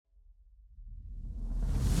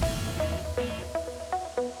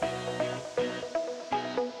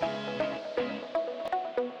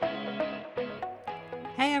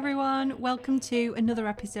everyone. Welcome to another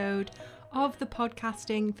episode of the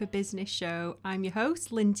Podcasting for Business show. I'm your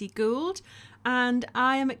host, Lindsay Gould, and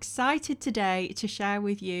I am excited today to share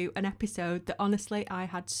with you an episode that honestly I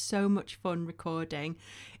had so much fun recording.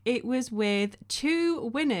 It was with two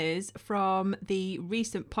winners from the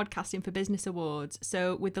recent Podcasting for Business Awards.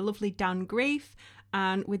 So with the lovely Dan Grief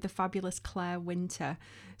and with the fabulous Claire Winter.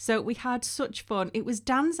 So we had such fun. It was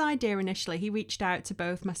Dan's idea initially. He reached out to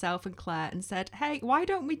both myself and Claire and said, hey, why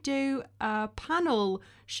don't we do a panel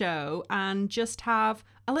show and just have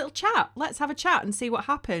a little chat? Let's have a chat and see what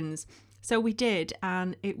happens. So we did,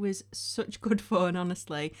 and it was such good fun,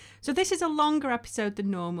 honestly. So this is a longer episode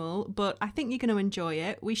than normal, but I think you're going to enjoy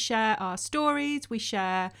it. We share our stories, we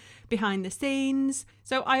share behind the scenes.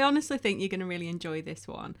 So I honestly think you're going to really enjoy this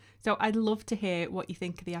one. So I'd love to hear what you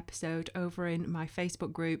think of the episode over in my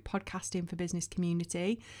Facebook group, Podcasting for Business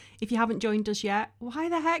Community. If you haven't joined us yet, why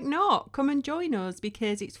the heck not? Come and join us,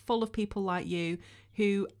 because it's full of people like you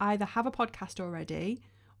who either have a podcast already,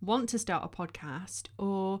 want to start a podcast,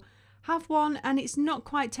 or have one and it's not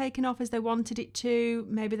quite taken off as they wanted it to.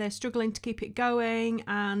 Maybe they're struggling to keep it going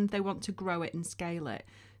and they want to grow it and scale it.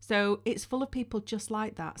 So it's full of people just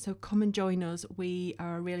like that. So come and join us. We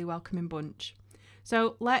are a really welcoming bunch.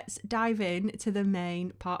 So let's dive in to the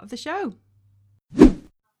main part of the show.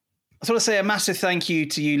 I just want to say a massive thank you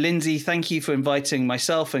to you, Lindsay. Thank you for inviting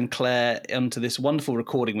myself and Claire onto this wonderful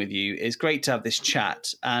recording with you. It's great to have this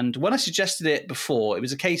chat. And when I suggested it before, it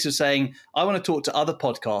was a case of saying, I want to talk to other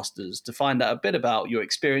podcasters to find out a bit about your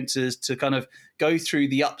experiences, to kind of go through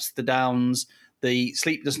the ups, the downs, the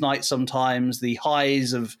sleepless nights sometimes, the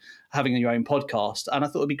highs of having your own podcast. And I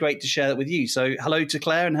thought it'd be great to share that with you. So hello to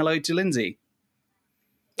Claire and hello to Lindsay.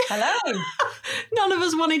 Hello. None of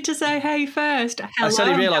us wanted to say hey first. Hello. I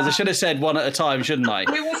suddenly realised I should have said one at a time, shouldn't I?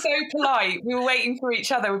 We were so polite. We were waiting for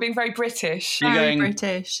each other. We're being very British. Very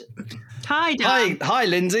British. Hi, Dan. Hi,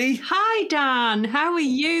 Lindsay. Hi, Dan. How are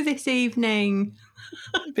you this evening?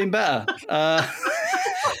 Been better. Hi,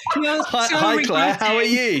 Claire. How are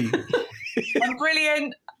you? I'm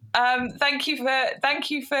brilliant. Thank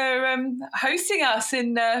you for hosting us.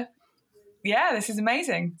 Yeah, this is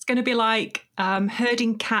amazing. It's going to be like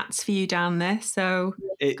herding cats for you down there. So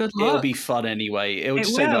good luck. It'll be fun anyway. It would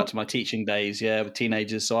just take me back to my teaching days, with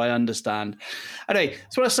teenagers. So I understand. Anyway,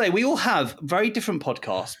 so what I say, we all have very different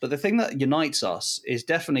podcasts, but the thing that unites us is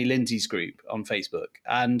definitely Lindsay's group on Facebook.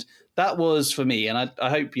 And that was for me, and I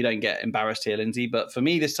hope you don't get embarrassed here, Lindsay, but for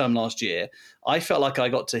me this time last year, I felt like I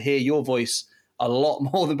got to hear your voice a lot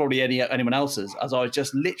more than probably anyone else's, as I was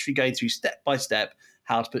just literally going through step by step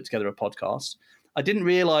how to put together a podcast. I didn't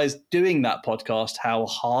realize doing that podcast how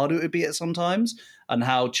hard it would be at sometimes and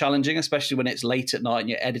how challenging, especially when it's late at night and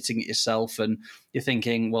you're editing it yourself and you're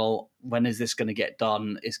thinking, well, when is this going to get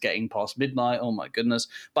done? It's getting past midnight. Oh my goodness.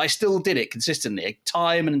 But I still did it consistently,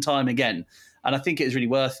 time and time again. And I think it was really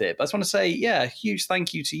worth it. But I just want to say, a huge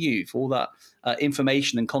thank you to you for all that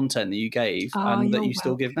information and content that you gave and that you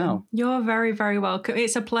still give now. You're very, very welcome.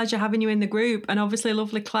 It's a pleasure having you in the group, and obviously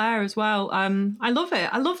lovely Claire as well. I love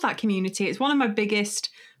it. I love that community. It's one of my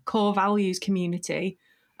biggest core values, community.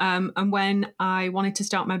 And when I wanted to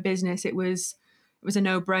start my business, it was a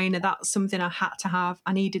no-brainer. That's something I had to have.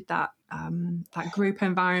 I needed that group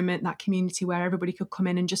environment, that community where everybody could come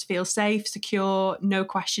in and just feel safe, secure, no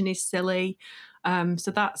question is silly.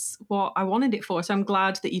 So that's what I wanted it for. So I'm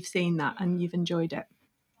glad that you've seen that and you've enjoyed it.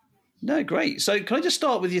 No, great. So can I just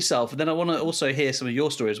start with yourself? And then I want to also hear some of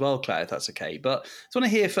your story as well, Claire, if that's okay. But I just want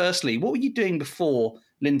to hear firstly, what were you doing before,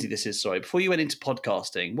 Lindsay, before you went into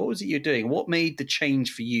podcasting? What was it you were doing? What made the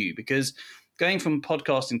change for you? Because going from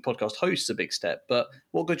podcasting to podcast host is a big step, but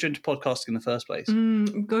what got you into podcasting in the first place?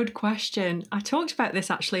 Good question. I talked about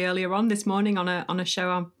this actually earlier on this morning on a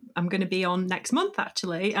show I'm going to be on next month,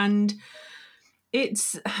 actually. And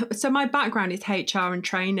so my background is HR and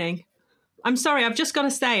training. I'm sorry, I've just got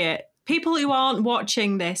to say it. People who aren't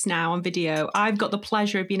watching this now on video, I've got the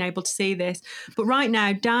pleasure of being able to see this. But right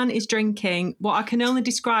now, Dan is drinking what I can only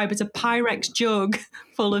describe as a Pyrex jug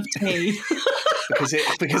full of tea. because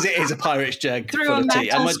it is a Pyrex jug Through full a of tea.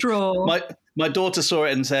 metal straw. My daughter saw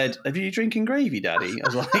it and said, "Have you drinking gravy, Daddy?" I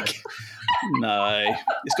was like, "No,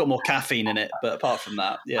 it's got more caffeine in it." But apart from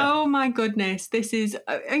that, Oh my goodness, this is,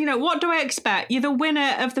 what do I expect? You're the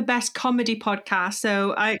winner of the best comedy podcast,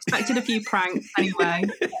 so I expected a few pranks anyway.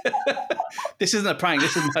 This isn't a prank.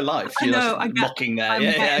 This is my life. You're mocking there.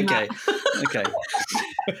 Okay.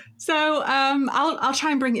 So I'll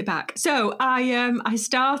try and bring it back. So I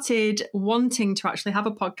started wanting to actually have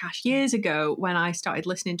a podcast years ago when I started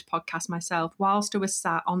listening to podcasts myself whilst I was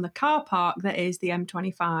sat on the car park that is the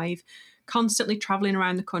M25, constantly travelling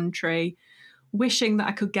around the country, wishing that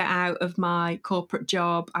I could get out of my corporate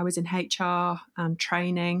job. I was in HR and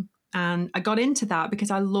training, and I got into that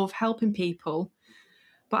because I love helping people.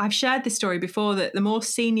 But I've shared this story before, that the more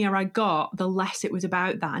senior I got, the less it was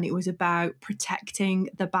about that. And it was about protecting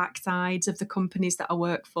the backsides of the companies that I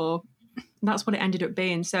work for. And that's what it ended up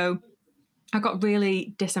being. So I got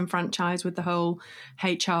really disenfranchised with the whole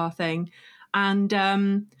HR thing. And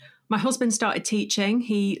my husband started teaching.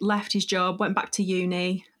 He left his job, went back to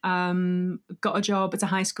uni, got a job as a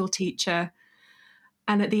high school teacher.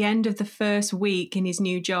 And at the end of the first week in his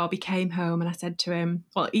new job, he came home and I said to him,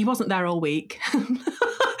 well, he wasn't there all week.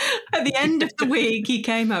 At the end of the week, he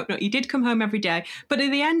came home. No, he did come home every day. But at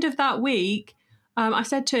the end of that week, I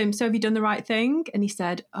said to him, so have you done the right thing? And he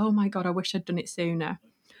said, oh my God, I wish I'd done it sooner.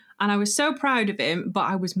 And I was so proud of him, but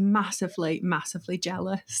I was massively, massively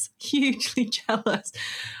jealous, hugely jealous.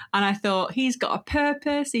 And I thought, he's got a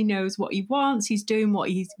purpose. He knows what he wants. He's doing what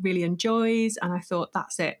he really enjoys. And I thought,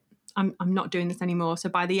 that's it. I'm not doing this anymore. So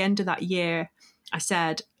by the end of that year, I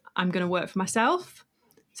said, I'm going to work for myself.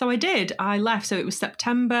 So I did. I left. So it was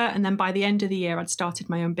September. And then by the end of the year, I'd started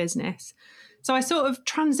my own business. So I sort of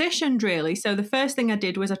transitioned, really. So the first thing I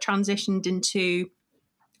did was I transitioned into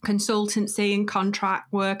consultancy and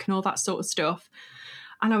contract work and all that sort of stuff.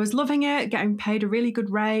 And I was loving it, getting paid a really good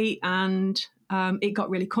rate. And it got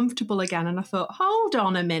really comfortable again. And I thought, hold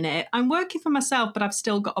on a minute. I'm working for myself, but I've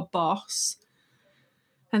still got a boss.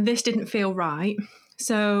 And this didn't feel right.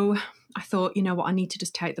 So I thought, you know what, I need to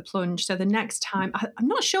just take the plunge. So the next time, I'm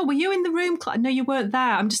not sure, were you in the room? No, you weren't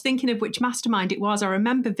there. I'm just thinking of which mastermind it was. I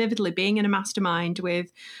remember vividly being in a mastermind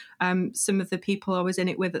with some of the people I was in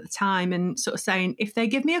it with at the time, and sort of saying, if they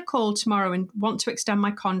give me a call tomorrow and want to extend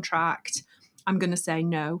my contract, I'm going to say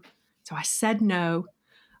no. So I said no.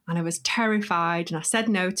 And I was terrified, and I said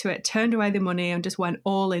no to it, turned away the money and just went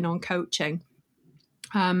all in on coaching.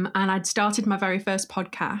 And I'd started my very first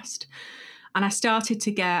podcast, and I started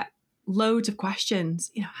to get loads of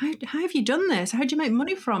questions. You know, how have you done this? How do you make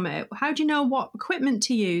money from it? How do you know what equipment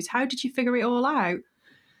to use? How did you figure it all out?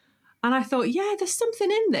 And I thought, yeah, there's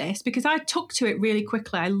something in this, because I took to it really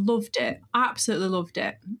quickly. I loved it, absolutely loved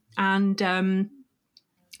it. And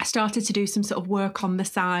I started to do some sort of work on the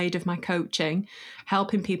side of my coaching,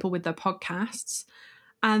 helping people with their podcasts.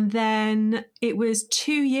 And then it was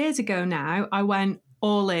 2 years ago now, I went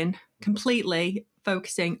all in, completely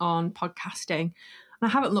focusing on podcasting. And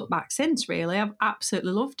I haven't looked back since, really. I've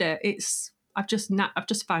absolutely loved it. I've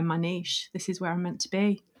just found my niche. This is where I'm meant to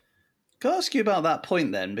be. Can I ask you about that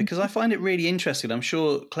point then? Because I find it really interesting. I'm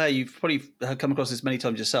sure, Claire, you've probably come across this many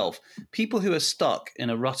times yourself. People who are stuck in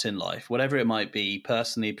a rut in life, whatever it might be,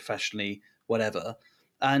 personally, professionally, whatever,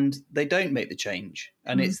 and they don't make the change.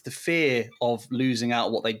 And it's the fear of losing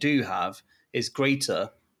out what they do have is greater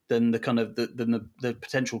than the kind of the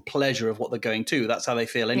potential pleasure of what they're going to. That's how they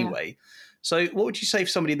feel anyway. Yeah. So what would you say for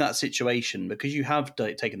somebody in that situation? Because you have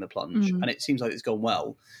taken the plunge and it seems like it's gone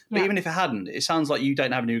well. But even if it hadn't, it sounds like you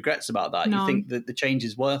don't have any regrets about that. No. You think that the change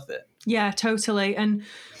is worth it. Yeah, totally. And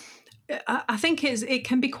I think it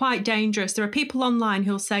can be quite dangerous. There are people online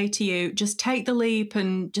who'll say to you, just take the leap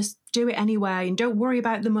and just do it anyway and don't worry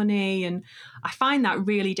about the money. And I find that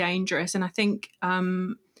really dangerous. And I think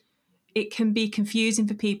it can be confusing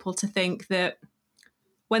for people to think that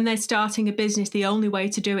when they're starting a business, the only way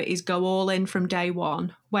to do it is go all in from day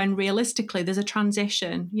one, when realistically there's a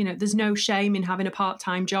transition. You know, there's no shame in having a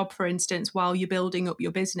part-time job, for instance, while you're building up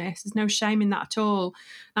your business. There's no shame in that at all.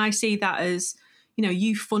 And I see that as, you know,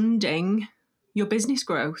 you funding your business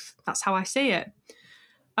growth. That's how I see it.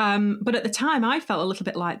 But at the time, I felt a little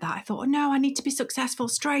bit like that. I thought, oh, no, I need to be successful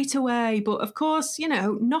straight away. But of course, you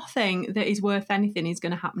know, nothing that is worth anything is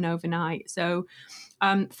going to happen overnight. So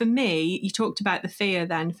for me, you talked about the fear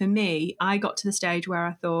then. For me, I got to the stage where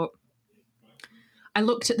I thought, I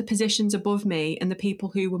looked at the positions above me and the people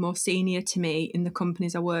who were more senior to me in the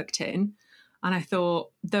companies I worked in. And I thought,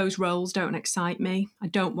 those roles don't excite me. I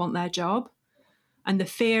don't want their job. And the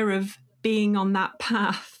fear of being on that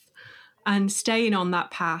path and staying on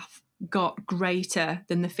that path got greater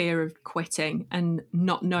than the fear of quitting and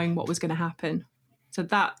not knowing what was going to happen. So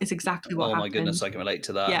that is exactly what happened. Oh my goodness, I can relate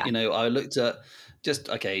to that. Yeah. You know, I looked at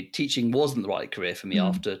teaching wasn't the right career for me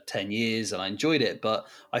after 10 years and I enjoyed it, but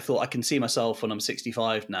I thought I can see myself when I'm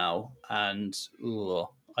 65 now. And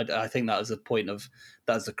I think that was a point of,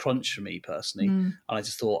 that's the crunch for me personally. And I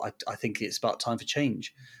just thought, I think it's about time for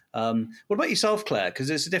change. What about yourself, Claire?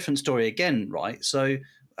 Because it's a different story again, right? So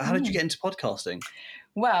how did you get into podcasting?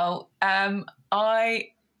 Well, I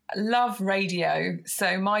love radio.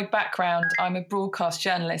 So my background, I'm a broadcast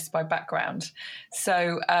journalist by background.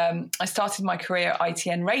 So I started my career at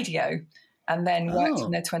ITN Radio. and then worked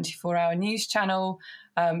on their 24-hour news channel.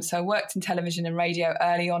 So I worked in television and radio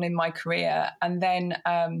early on in my career. And then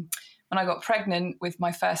when I got pregnant with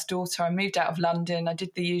my first daughter, I moved out of London. I did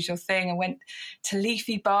the usual thing. I went to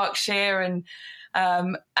leafy Berkshire,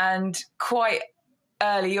 and quite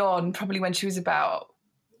early on, probably when she was about,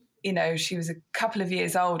 she was a couple of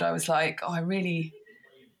years old, I was like, oh, I really,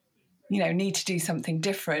 need to do something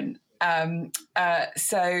different.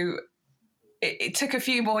 So it took a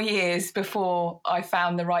few more years before I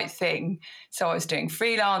found the right thing. So I was doing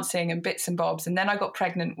freelancing and bits and bobs. And then I got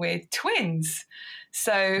pregnant with twins.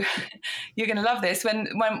 So you're going to love this. When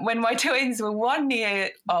my twins were 1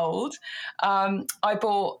 year old, I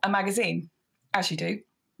bought a magazine, as you do.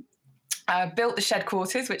 Built the Shed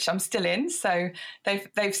Quarters, which I'm still in. So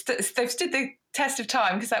they've stood the test of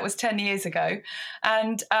time, because that was 10 years ago.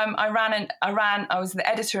 And I was the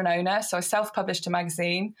editor and owner. So I self-published a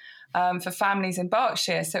magazine for families in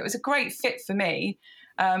Berkshire. So it was a great fit for me.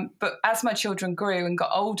 But as my children grew and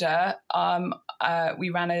got older, we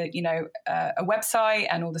ran a website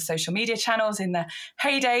and all the social media channels in the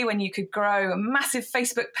heyday when you could grow a massive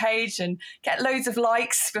Facebook page and get loads of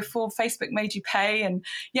likes before Facebook made you pay. And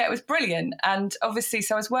yeah, it was brilliant. And obviously,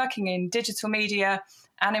 so I was working in digital media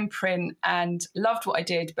and in print and loved what I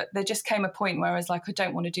did. But there just came a point where I was like, I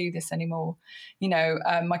don't want to do this anymore.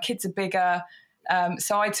 My kids are bigger.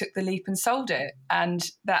 So I took the leap and sold it. And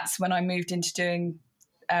that's when I moved into doing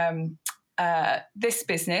this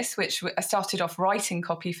business, which I started off writing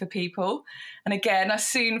copy for people. And again, I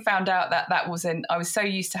soon found out that I was so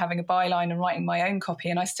used to having a byline and writing my own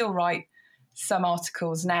copy, and I still write some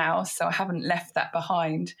articles now, so I haven't left that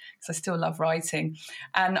behind because I still love writing.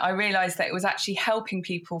 And I realized that it was actually helping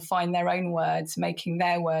people find their own words, making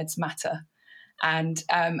their words matter. And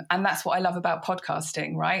that's what I love about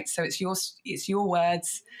podcasting, right? So it's your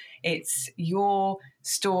words, it's your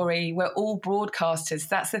story. We're all broadcasters.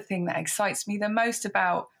 That's the thing that excites me the most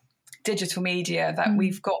about digital media, that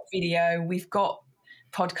we've got video, we've got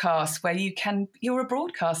podcasts where you're a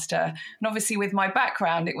broadcaster. And obviously with my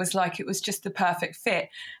background, it was just the perfect fit.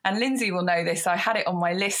 And Lindsay will know this. I had it on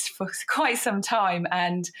my list for quite some time.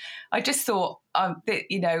 And I just thought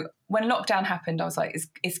that, when lockdown happened, I was like,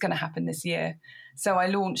 it's going to happen this year. So I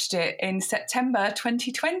launched it in September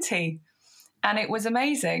 2020. And it was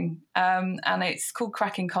amazing. And it's called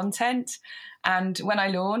Cracking Content. And when I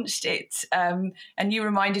launched it, and you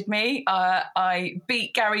reminded me, I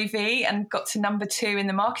beat Gary Vee and got to number 2 in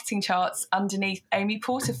the marketing charts underneath Amy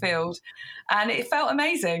Porterfield. And it felt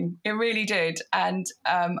amazing. It really did. And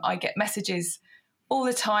I get messages all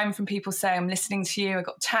the time from people saying, I'm listening to you. I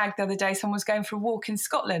got tagged the other day. Someone was going for a walk in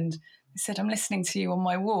Scotland. They said, I'm listening to you on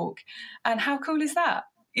my walk. And how cool is that?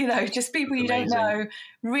 Just people you don't know,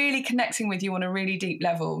 really connecting with you on a really deep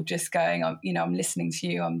level, just going, I'm listening to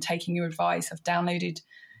you, I'm taking your advice, I've downloaded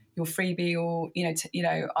your freebie, or,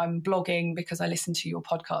 I'm blogging because I listened to your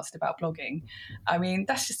podcast about blogging. I mean,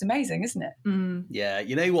 that's just amazing, isn't it? Mm. Yeah.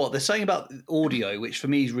 You know what? There's something about audio, which for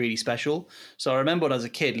me is really special. So I remember when I was a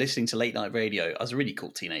kid listening to late night radio. I was a really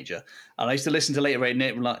cool teenager. And I used to listen to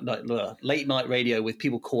late night radio with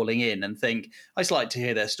people calling in and think, I just like to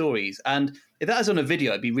hear their stories. And if that was on a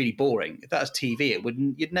video, it'd be really boring. If that was TV,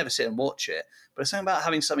 you'd never sit and watch it. But it's something about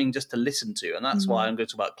having something just to listen to. And that's why I'm going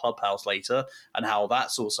to talk about Clubhouse later and how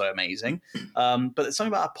that's also amazing. But there's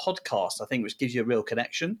something about a podcast, I think, which gives you a real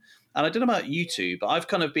connection. And I don't know about you two, but I've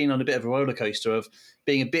kind of been on a bit of a roller coaster of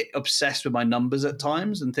being a bit obsessed with my numbers at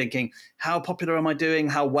times and thinking, how popular am I doing?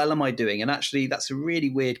 How well am I doing? And actually, that's a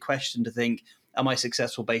really weird question to think, am I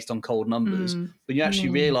successful based on cold numbers? When you actually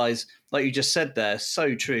realize, like you just said there,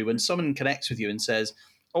 so true. When someone connects with you and says,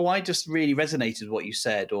 oh, I just really resonated with what you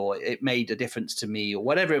said, or it made a difference to me, or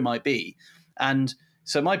whatever it might be. And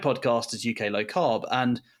so my podcast is UK Low Carb.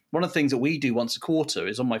 And one of the things that we do once a quarter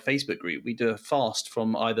is on my Facebook group, we do a fast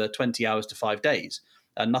from either 20 hours to 5 days,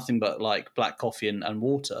 and nothing but like black coffee and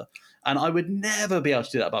water. And I would never be able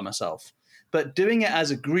to do that by myself. But doing it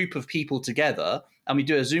as a group of people together, and we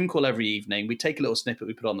do a Zoom call every evening, we take a little snippet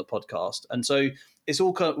we put on the podcast. And so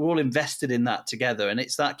we're all invested in that together. And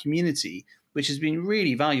it's that community which has been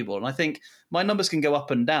really valuable. And I think my numbers can go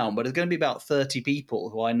up and down, but it's going to be about 30 people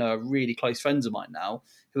who I know are really close friends of mine now,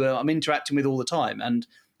 who I'm interacting with all the time. And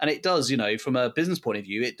it does, from a business point of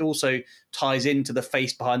view, it also ties into the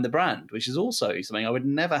face behind the brand, which is also something I would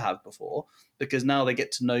never have before, because now they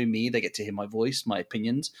get to know me, they get to hear my voice, my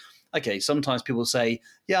opinions. Okay, sometimes people say,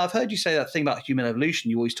 yeah, I've heard you say that thing about human evolution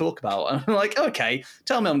you always talk about. And I'm like, okay,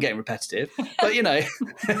 tell me I'm getting repetitive. But,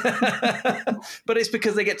 but it's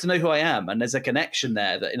because they get to know who I am. And there's a connection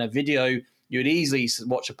there that in a video, you would easily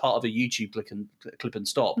watch a part of a YouTube clip and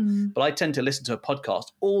stop. But I tend to listen to a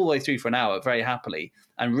podcast all the way through for an hour very happily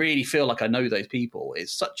and really feel like I know those people.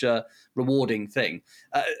 It's such a rewarding thing.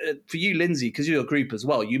 For you, Lindsay, because you're a group as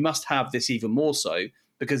well, you must have this even more so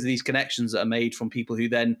because of these connections that are made from people who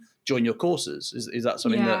then join your courses. Is that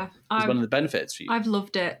something that is one of the benefits for you? I've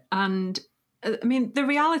loved it. And I mean, the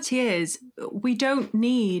reality is we don't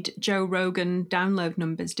need Joe Rogan download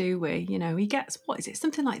numbers, do we? You know, he gets, what is it,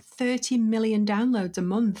 something like 30 million downloads a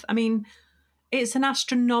month. I mean, it's an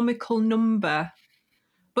astronomical number,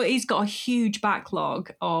 but he's got a huge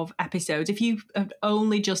backlog of episodes. If you have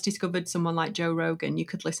only just discovered someone like Joe Rogan, you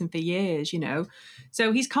could listen for years, you know.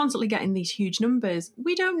 So he's constantly getting these huge numbers.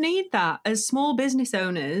 We don't need that as small business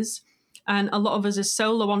owners, and a lot of us as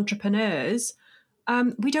solo entrepreneurs.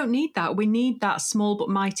 We don't need that. We need that small but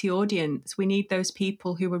mighty audience. We need those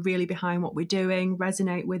people who are really behind what we're doing,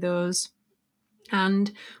 resonate with us.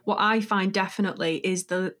 And what I find definitely is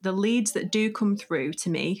the leads that do come through to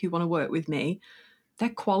me who want to work with me, they're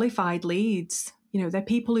qualified leads. You know, they're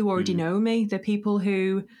people who already know me. They're people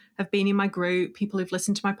who have been in my group, people who've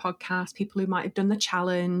listened to my podcast, people who might have done the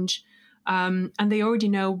challenge. And they already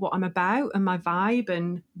know what I'm about and my vibe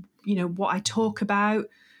and, you know, what I talk about.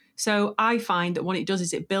 So I find that what it does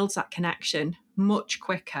is it builds that connection much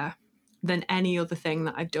quicker than any other thing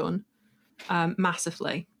that I've done,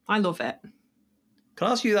 massively. I love it. Can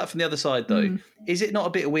I ask you that from the other side, though? Is it not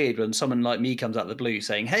a bit weird when someone like me comes out of the blue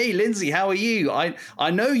saying, hey, Lindsay, how are you?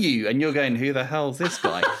 I know you. And you're going, who the hell's this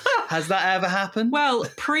guy? Has that ever happened? Well,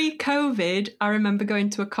 pre-COVID, I remember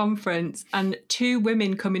going to a conference and 2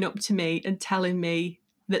 women coming up to me and telling me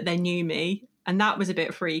that they knew me. And that was a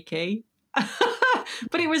bit freaky.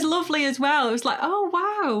 But it was lovely as well. It was like, oh,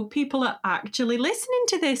 wow, people are actually listening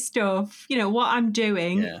to this stuff. You know, what I'm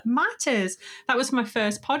doing matters. That was my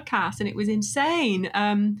first podcast and it was insane.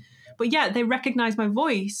 But yeah, they recognized my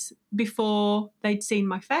voice before they'd seen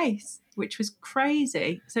my face, which was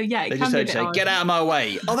crazy. So yeah, they just heard you say, get out of my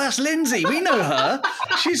way. Oh, that's Lindsay. We know her.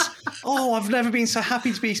 I've never been so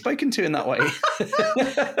happy to be spoken to in that way.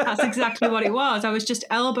 That's exactly what it was. I was just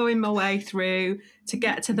elbowing my way through to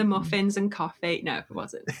get to the muffins and coffee. No, it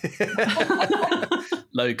wasn't.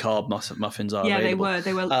 Low carb muffins are available. Yeah,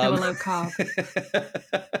 they were low carb.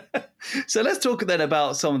 So let's talk then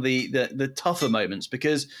about some of the tougher moments,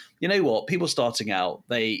 because you know what, people starting out,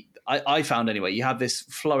 I found anyway, you have this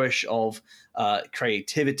flourish of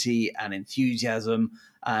creativity and enthusiasm,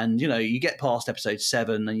 and you know, you get past episode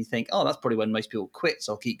 7 and you think, oh, that's probably when most people quit,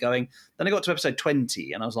 so I'll keep going. Then I got to episode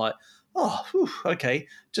 20 and I was like, oh, whew, okay,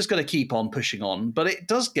 just got to keep on pushing on. But it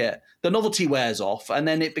does get, the novelty wears off and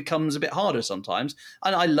then it becomes a bit harder sometimes.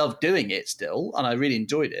 And I love doing it still and I really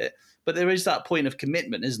enjoyed it. But there is that point of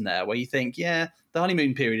commitment, isn't there, where you think, yeah, the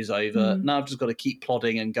honeymoon period is over. Now I've just got to keep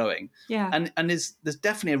plodding and going. Yeah. And there's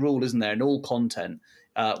definitely a rule, isn't there, in all content.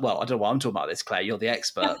 Well, I don't know why I'm talking about this, Claire. You're the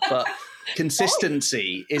expert. But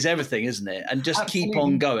consistency is everything, isn't it? And just keep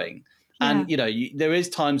on going. And, you know, there is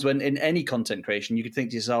times when in any content creation, you could think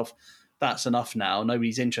to yourself, that's enough now,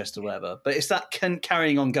 nobody's interested or whatever. But it's that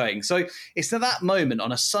carrying on going. So it's that moment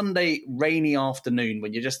on a Sunday rainy afternoon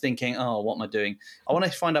when you're just thinking, oh, what am I doing? I want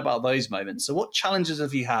to find out about those moments. So what challenges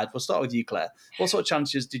have you had? We'll start with you, Claire. What sort of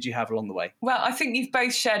challenges did you have along the way? Well, I think you've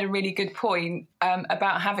both shared a really good point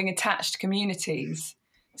about having attached communities.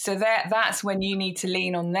 So that's when you need to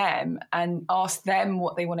lean on them and ask them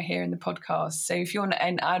what they want to hear in the podcast. So if you're,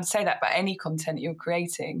 and I'd say that about any content you're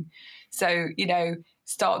creating. So, you know,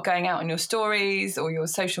 start going out on your stories or your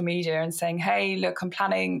social media and saying, hey, look, I'm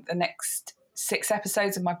planning the next 6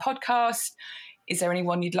 episodes of my podcast. Is there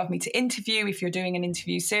anyone you'd love me to interview if you're doing an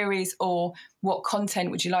interview series, or what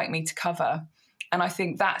content would you like me to cover? And I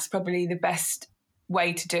think that's probably the best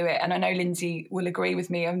way to do it. And I know Lindsay will agree with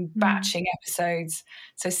me on batching episodes.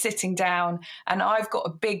 So sitting down, and I've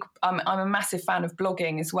got I'm a massive fan of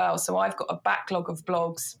blogging as well. So I've got a backlog of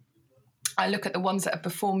blogs. I look at the ones that have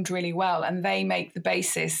performed really well and they make the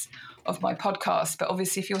basis of my podcast. But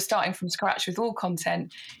obviously if you're starting from scratch with all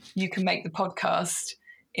content, you can make the podcast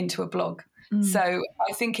into a blog. So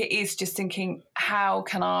I think it is just thinking, how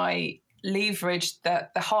can I leverage the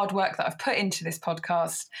hard work that I've put into this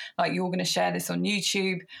podcast? Like, you're going to share this on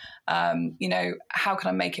YouTube. You know, how can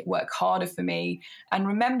I make it work harder for me? And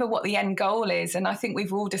remember what the end goal is. And I think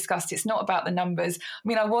we've all discussed it's not about the numbers. I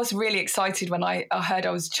mean, I was really excited when I heard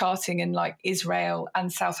I was charting in like Israel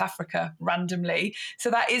and South Africa randomly.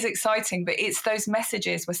 So that is exciting. But it's those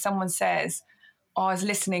messages where someone says, oh, I was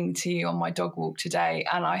listening to you on my dog walk today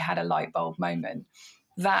and I had a light bulb moment.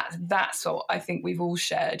 That's what I think we've all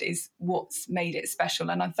shared is what's made it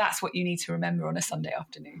special. And that's what you need to remember on a Sunday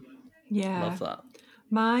afternoon. Yeah. Love that.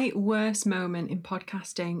 My worst moment in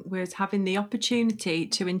podcasting was having the opportunity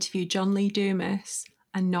to interview John Lee Dumas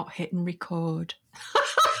and not hitting record.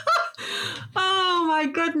 Oh my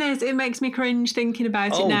goodness, it makes me cringe thinking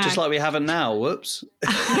about it now. Oh, just like we haven't now. Whoops.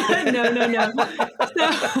 No.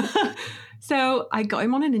 So I got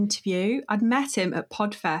him on an interview. I'd met him at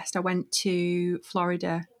Podfest. I went to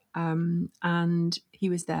Florida and he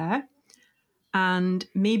was there. And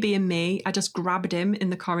me being me, I just grabbed him in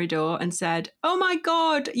the corridor and said, "Oh my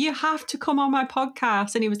God, you have to come on my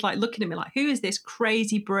podcast." And he was like looking at me like, "Who is this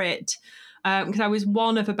crazy Brit?" Because I was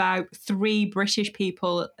one of about 3 British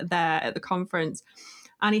people there at the conference.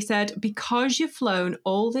 And he said, "Because you've flown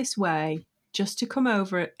all this way just to come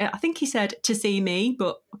over," I think he said to see me,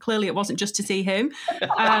 but clearly it wasn't just to see him.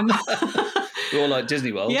 We're all like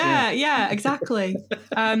Disney World. Yeah, exactly.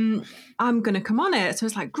 I'm going to come on it. So I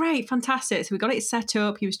was like, great, fantastic. So we got it set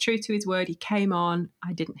up. He was true to his word. He came on.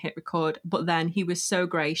 I didn't hit record, but then he was so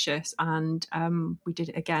gracious and we did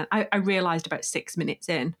it again. I realised about 6 minutes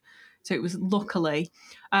in. So it was luckily.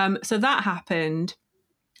 So that happened.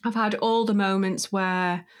 I've had all the moments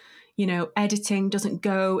where, you know, editing doesn't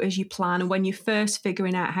go as you plan. And when you're first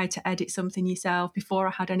figuring out how to edit something yourself, before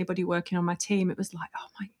I had anybody working on my team, it was like, oh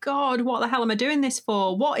my God, what the hell am I doing this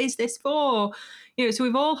for? What is this for? You know, so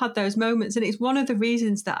we've all had those moments. And it's one of the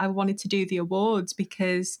reasons that I wanted to do the awards,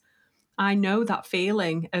 because I know that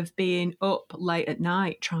feeling of being up late at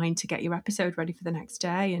night trying to get your episode ready for the next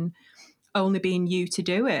day and only being you to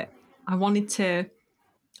do it. I wanted to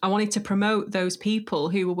promote those people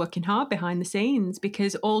who were working hard behind the scenes,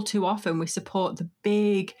 because all too often we support the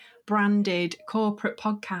big branded corporate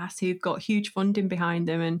podcasts who've got huge funding behind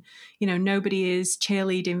them, and you know, nobody is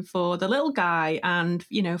cheerleading for the little guy and,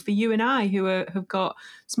 you know, for you and I who have got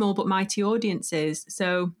small but mighty audiences.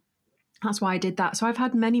 So that's why I did that. So I've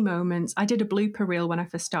had many moments. I did a blooper reel when I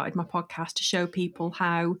first started my podcast to show people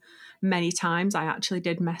how many times I actually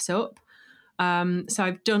did mess up. So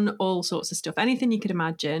I've done all sorts of stuff. Anything you could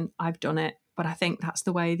imagine, I've done it. But I think that's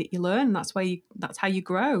the way that you learn. That's how you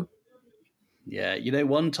grow. Yeah. You know,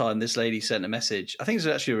 one time this lady sent a message, I think it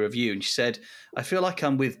was actually a review, and she said, "I feel like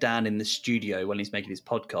I'm with Dan in the studio when he's making his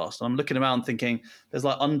podcast." And I'm looking around thinking, there's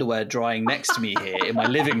like underwear drying next to me here in my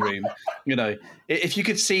living room. You know, if you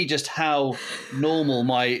could see just how normal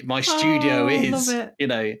my studio is, love it. you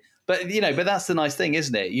know. But that's the nice thing,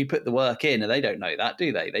 isn't it? You put the work in and they don't know that,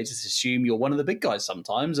 do they? They just assume you're one of the big guys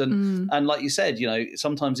sometimes. And like you said, you know,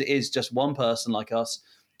 sometimes it is just one person like us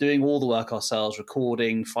doing all the work ourselves,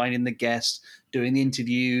 recording, finding the guest, doing the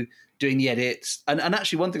interview, doing the edits. And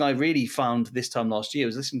actually one thing I really found this time last year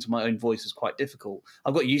was listening to my own voice was quite difficult.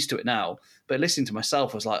 I've got used to it now, but listening to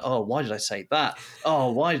myself was like, oh, why did I say that?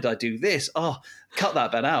 Oh, why did I do this? Oh, cut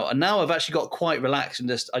that bit out. And now I've actually got quite relaxed and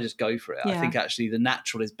I just go for it. Yeah. I think actually the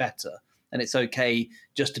natural is better, and it's okay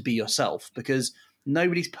just to be yourself, because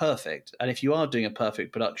nobody's perfect. And if you are doing a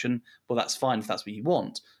perfect production, well, that's fine if that's what you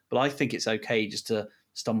want. But I think it's okay just to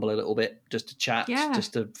stumble a little bit, just to chat,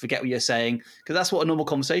 just to forget what you're saying, because that's what a normal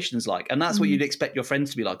conversation is like, and that's what you'd expect your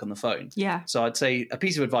friends to be like on the phone. Yeah. So I'd say a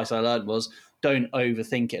piece of advice I learned was, don't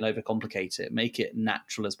overthink it and overcomplicate it. Make it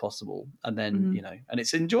natural as possible, and then you know, and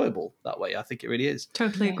it's enjoyable that way. I think it really is.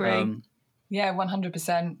 Totally agree.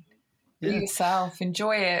 100%. Be yourself,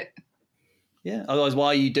 enjoy it. Yeah. Otherwise, why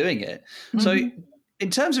are you doing it? So, in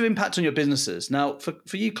terms of impact on your businesses, now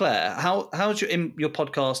for you, Claire, how's your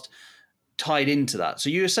podcast tied into that? So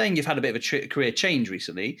you were saying you've had a bit of a career change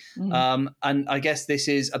recently, and I guess this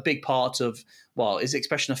is a big part of, well, is the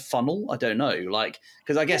expression a funnel? I don't know, like,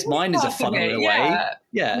 because I guess mine is a funnel in a way.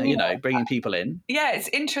 Yeah, you know, bringing people in. Yeah, it's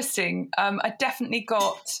interesting. I definitely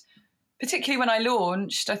got, particularly when I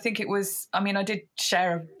launched, I think it was, I mean, I did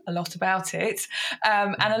share a lot about it,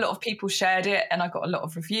 and a lot of people shared it, and I got a lot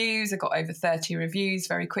of reviews. I got over 30 reviews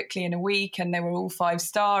very quickly in a week, and they were all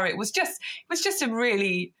 5-star. It was just a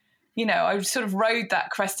really, you know, I sort of rode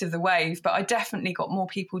that crest of the wave, but I definitely got more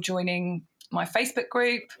people joining my Facebook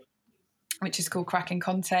group, which is called Cracking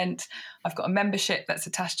Content. I've got a membership that's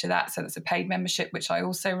attached to that. So that's a paid membership, which I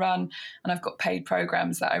also run. And I've got paid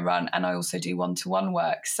programs that I run. And I also do one-to-one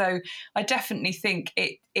work. So I definitely think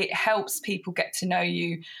it helps people get to know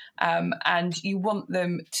you. And you want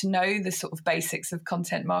them to know the sort of basics of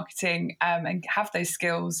content marketing, and have those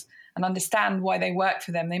skills and understand why they work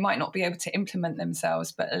for them. They might not be able to implement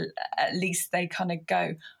themselves, but at least they kind of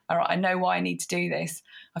go, all right, I know why I need to do this.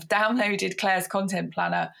 I've downloaded Claire's content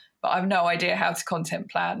planner, but I've no idea how to content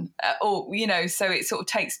plan, or, you know, so it sort of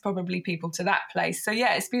takes probably people to that place. So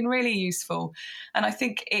yeah, it's been really useful. And I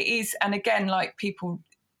think it is. And again, like, people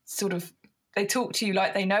sort of, they talk to you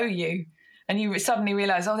like they know you, and you suddenly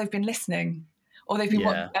realize, oh, they've been listening. or they've been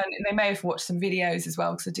and they may have watched some videos as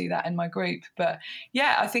well, because I do that in my group. But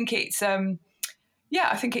yeah, I think it's I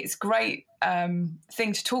think it's great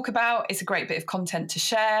thing to talk about. It's a great bit of content to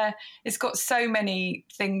share. It's got so many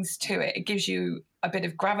things to it. It gives you a bit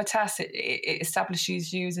of gravitas. It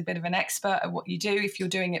establishes you as a bit of an expert at what you do if you're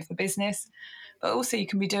doing it for business. But also you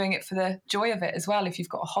can be doing it for the joy of it as well. If you've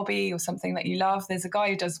got a hobby or something that you love. There's a guy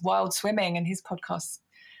who does wild swimming, and his podcast's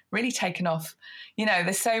really taken off.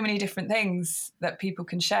 There's so many different things that people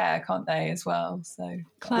can share, can't they, as well? So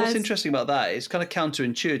what's interesting about that is kind of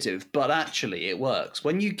counterintuitive, but actually it works.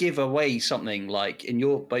 When you give away something, like in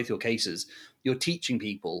both your cases, you're teaching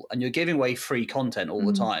people and you're giving away free content all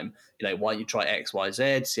the time. Why don't you try X, Y,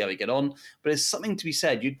 Z, see how you get on? But there's something to be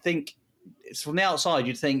said. You'd think, it's from the outside,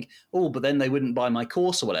 you'd think, oh, but then they wouldn't buy my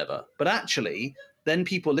course or whatever. But actually, then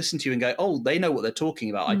people listen to you and go, oh, they know what they're talking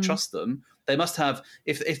about. I trust them. They must have,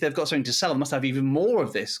 if they've got something to sell, they must have even more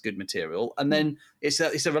of this good material. And then it's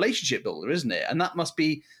a relationship builder, isn't it? And that must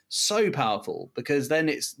be so powerful, because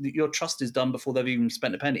then your trust is done before they've even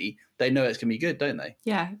spent a penny. They know it's going to be good, don't they?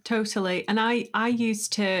 Yeah, totally. And I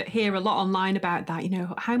used to hear a lot online about that,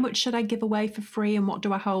 how much should I give away for free and what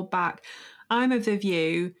do I hold back? I'm of the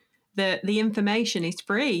view that the information is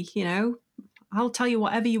free. I'll tell you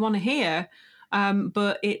whatever you want to hear.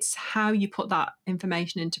 But it's how you put that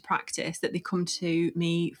information into practice that they come to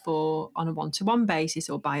me for on a one-to-one basis,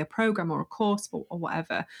 or buy a program or a course or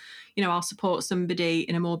whatever. I'll support somebody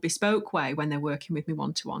in a more bespoke way when they're working with me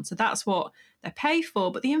one-to-one. So that's what they pay for,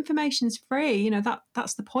 but the information's free.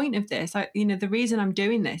 That's the point of this. The reason I'm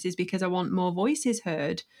doing this is because I want more voices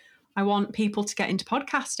heard. I want people to get into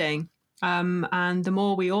podcasting. And the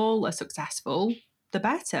more we all are successful, the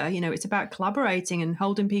better. It's about collaborating and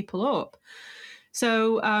holding people up.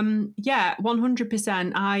 So,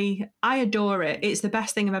 100%. I adore it. It's the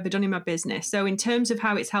best thing I've ever done in my business. So in terms of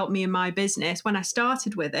how it's helped me in my business, when I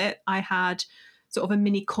started with it, I had sort of a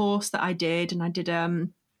mini course that I did, and I did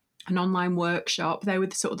an online workshop. They were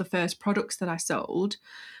the first products that I sold.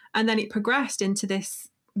 And then it progressed into this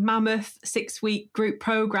mammoth 6-week group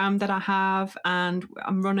program that I have, and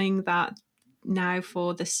I'm running that now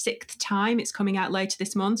for the 6th time. It's coming out later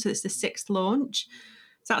this month, so it's the 6th launch.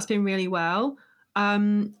 So that's been really well.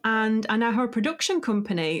 And I now have a production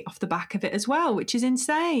company off the back of it as well, which is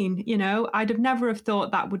insane. I'd have never have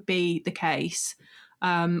thought that would be the case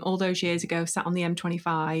all those years ago, sat on the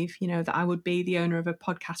M25, that I would be the owner of a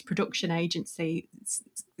podcast production agency.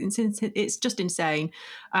 It's just insane.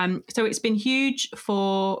 So it's been huge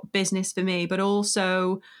for business for me, but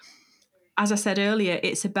also, as I said earlier,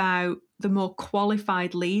 it's about the more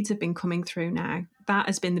qualified leads have been coming through now. That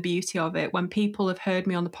has been the beauty of it. When people have heard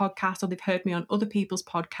me on the podcast, or they've heard me on other people's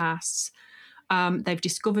podcasts, they've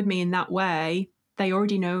discovered me in that way. They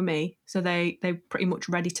already know me. So they're pretty much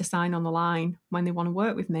ready to sign on the line when they want to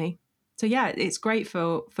work with me. So yeah, it's great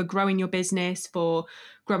for growing your business, for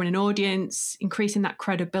growing an audience, increasing that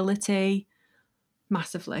credibility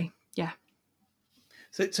massively. Yeah.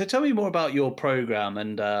 So tell me more about your program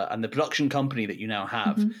and the production company that you now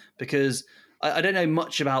have, because I don't know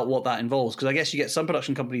much about what that involves, because I guess you get some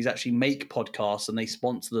production companies actually make podcasts and they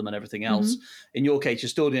sponsor them and everything else. In your case, you're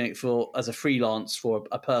still doing it as a freelance for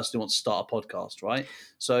a person who wants to start a podcast, right?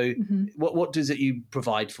 So what does it you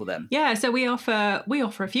provide for them? Yeah, so we offer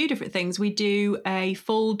a few different things. We do a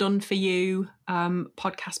full done for you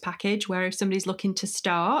podcast package, where if somebody's looking to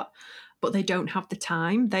start but they don't have the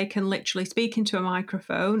time, they can literally speak into a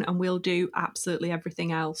microphone and we'll do absolutely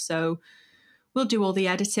everything else. So we'll do all the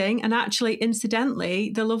editing. And actually,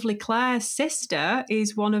 incidentally, the lovely Claire's sister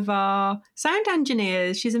is one of our sound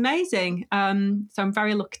engineers. She's amazing. So I'm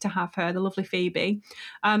very lucky to have her, the lovely Phoebe.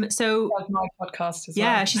 So like my podcast as well.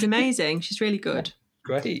 Yeah, she's amazing. She's really good.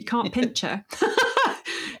 Great. You can't pinch her.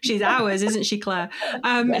 She's ours, isn't she, Claire?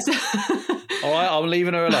 All right, I'm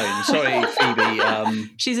leaving her alone. Sorry, Phoebe.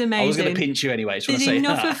 She's amazing. I was going to pinch you anyway. There's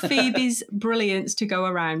enough of Phoebe's brilliance to go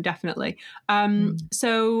around, definitely.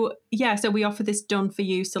 So we offer this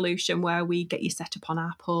done-for-you solution where we get you set up on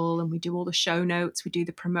Apple, and we do all the show notes, we do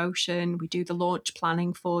the promotion, we do the launch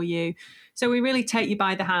planning for you. So we really take you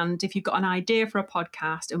by the hand if you've got an idea for a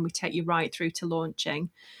podcast, and we take you right through to launching.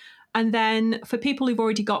 And then for people who've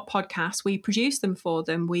already got podcasts, we produce them for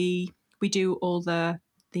them. We do all the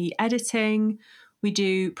editing, we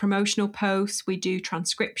do promotional posts, we do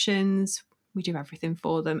transcriptions, we do everything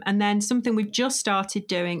for them. And then something we've just started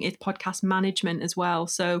doing is podcast management as well.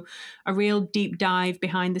 So a real deep dive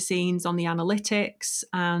behind the scenes on the analytics,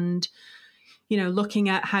 and looking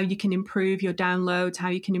at how you can improve your downloads, how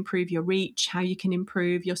you can improve your reach, how you can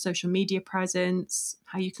improve your social media presence,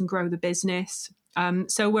 how you can grow the business.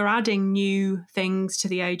 So we're adding new things to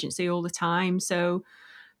the agency all the time. So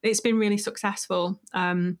it's been really successful.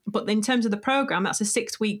 But in terms of the program, that's a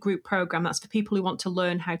 6-week group program. That's for people who want to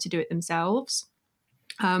learn how to do it themselves.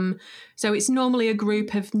 So it's normally a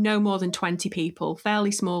group of no more than 20 people,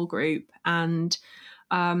 fairly small group. And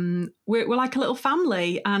we're like a little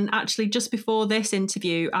family. And actually, just before this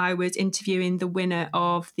interview, I was interviewing the winner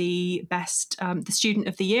of the the Student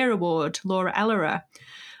of the Year award, Laura Ellerer.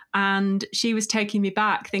 And she was taking me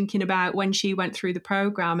back, thinking about when she went through the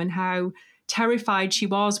program and how terrified she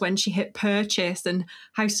was when she hit purchase, and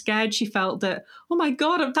how scared she felt that, oh my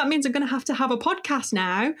God, that means I'm going to have a podcast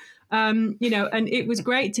now. And it was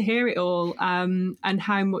great to hear it all, and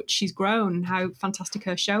how much she's grown, how fantastic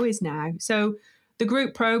her show is now. So the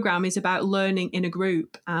group program is about learning in a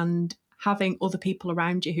group and having other people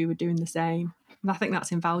around you who are doing the same. And I think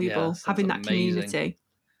that's invaluable, having that community.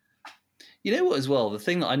 You know what, as well, the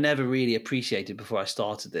thing that I never really appreciated before I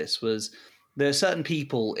started this was there are certain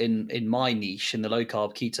people in my niche, in the low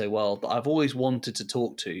carb keto world, that I've always wanted to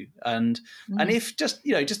talk to. And if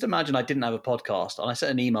just imagine I didn't have a podcast and I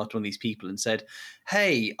sent an email to one of these people and said,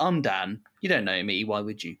 hey, I'm Dan. You don't know me. Why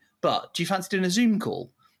would you? But do you fancy doing a Zoom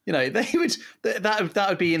call? They would, that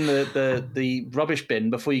would be in the rubbish bin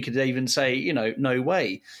before you could even say, no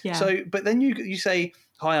way. Yeah. So, but then you say,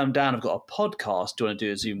 hi, I'm Dan, I've got a podcast, do you want to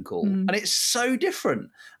do a Zoom call? And it's so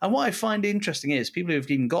different. And what I find interesting is people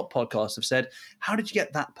who've even got podcasts have said, how did you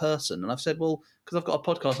get that person? And I've said, well, because I've got a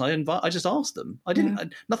podcast and I just asked them. I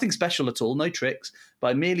didn't, nothing special at all, no tricks,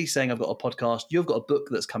 by merely saying I've got a podcast, you've got a book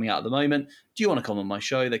that's coming out at the moment, do you want to come on my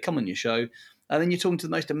show? They come on your show. And then you're talking to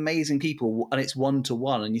the most amazing people and it's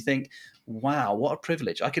 1-to-1. And you think, wow, what a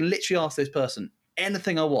privilege. I can literally ask this person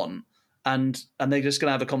anything I want. And they're just going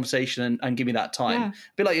to have a conversation and give me that time. Yeah. A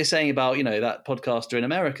bit like you're saying about, that podcaster in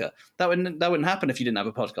America. That wouldn't happen if you didn't have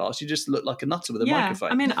a podcast. You just look like a nutter with a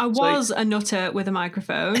microphone. I mean, I was a nutter with a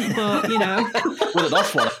microphone, but, with an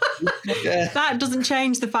off one. Yeah. That doesn't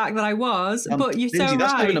change the fact that I was. But you're Lindsay, so right.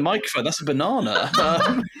 That's not even a microphone. That's a banana.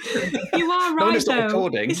 You are right,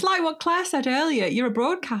 though. It's like what Claire said earlier. You're a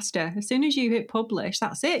broadcaster. As soon as you hit publish,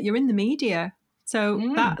 that's it. You're in the media. So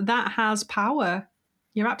that has power.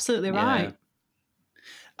 You're absolutely right. Yeah.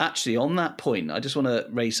 Actually, on that point, I just want to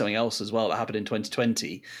raise something else as well that happened in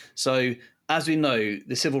 2020. So, as we know,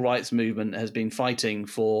 the civil rights movement has been fighting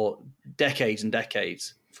for decades and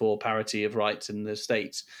decades for parity of rights in the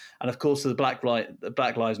States. And of course, the Black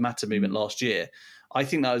Lives Matter movement last year, I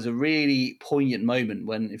think that was a really poignant moment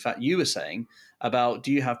when, in fact, you were saying about,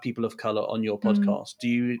 do you have people of color on your podcast? Do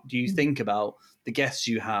you think about the guests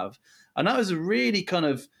you have? And that was a really kind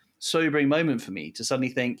of sobering moment for me to suddenly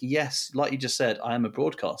think, yes, like you just said, I am a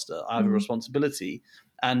broadcaster. I have a responsibility.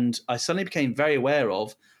 And I suddenly became very aware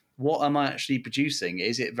of, what am I actually producing?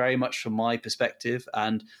 Is it very much from my perspective?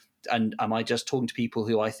 And am I just talking to people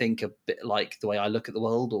who I think a bit like the way I look at the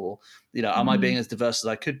world? Or, am I being as diverse as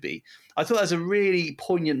I could be? I thought that was a really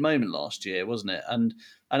poignant moment last year, wasn't it? And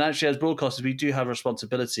actually, as broadcasters, we do have a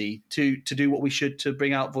responsibility to do what we should to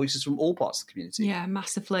bring out voices from all parts of the community. Yeah,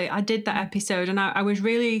 massively. I did that episode and I was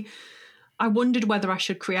really, I wondered whether I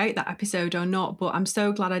should create that episode or not, but I'm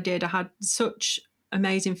so glad I did. I had such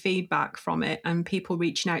amazing feedback from it and people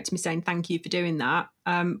reaching out to me saying, thank you for doing that.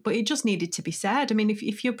 But it just needed to be said. I mean,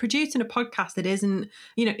 if you're producing a podcast that isn't,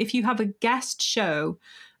 if you have a guest show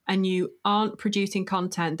and you aren't producing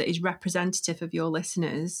content that is representative of your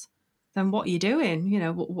listeners, then what are you doing?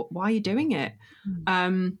 Why are you doing it?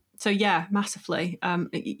 So yeah, massively.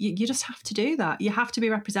 You just have to do that. You have to be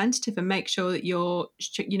representative and make sure that you're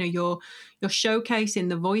showcasing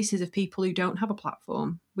the voices of people who don't have a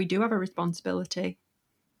platform. We do have a responsibility.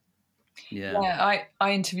 Yeah,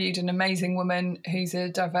 I interviewed an amazing woman who's a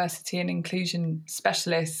diversity and inclusion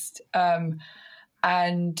specialist,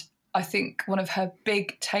 and I think one of her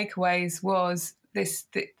big takeaways was this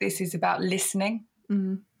is about listening.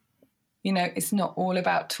 It's not all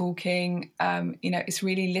about talking. It's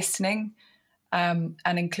really listening and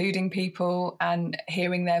including people and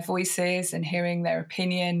hearing their voices and hearing their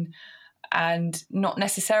opinion, and not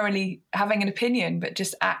necessarily having an opinion, but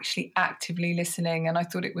just actually actively listening. And I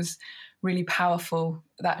thought it was really powerful,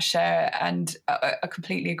 that share. And I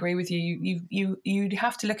completely agree with you. You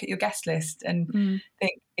have to look at your guest list and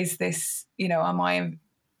think, is this, am I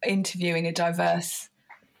interviewing a diverse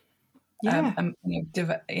diverse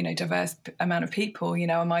amount of people?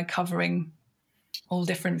 Am I covering all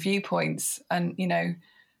different viewpoints? And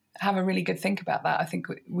have a really good think about that. I think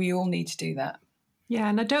we all need to do that. Yeah,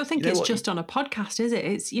 and I don't think it's just on a podcast, is it?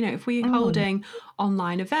 It's if we're holding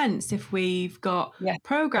online events, if we've got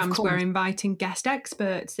programs, we're inviting guest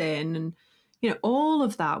experts in, and all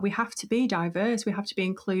of that. We have to be diverse. We have to be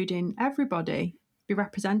including everybody, be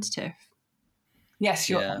representative. Yes,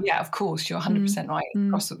 of course, you're 100% right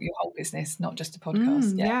across your whole business, not just a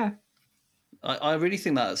podcast. Yeah. I really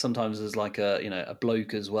think that sometimes as like a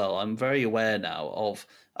bloke as well. I'm very aware now of,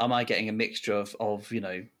 am I getting a mixture of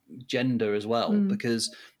gender as well?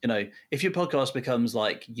 Because if your podcast becomes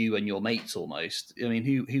like you and your mates almost, I mean,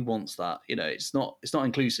 who wants that? It's not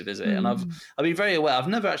inclusive, is it? And I've been very aware. I've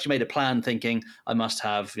never actually made a plan thinking I must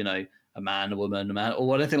have a man, a woman, a man,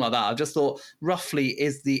 or anything like that. I've just thought, roughly,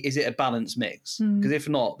 is it a balanced mix? Because if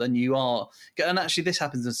not, then you are. And actually, this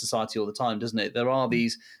happens in society all the time, doesn't it? There are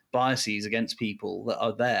these biases against people that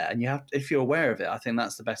are there, and you have, if you're aware of it, I think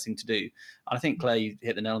that's the best thing to do. And I think, Claire, you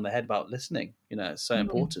hit the nail on the head about listening. It's so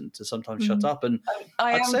important to sometimes shut up. And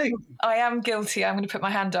I am guilty. I'm going to put my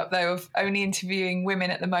hand up though of only interviewing women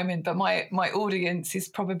at the moment, but my audience is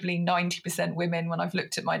probably 90% women. When I've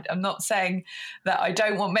looked at I'm not saying that I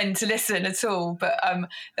don't want men to listen at all, but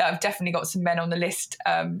that I've definitely got some men on the list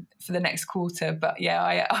for the next quarter. But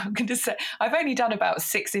yeah, I'm going to say I've only done about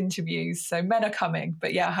 6 interviews, so men are coming.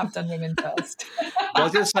 But yeah, I have done women first. I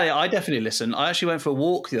was going to say, I definitely listen. I actually went for a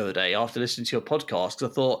walk the other day after listening to your podcast because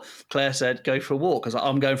I thought Claire said go for a walk. I was like,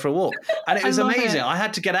 I'm going for a walk, and it was amazing. I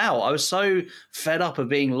had to get out. I was so fed up of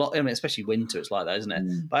being locked. I mean, especially winter, it's like that, isn't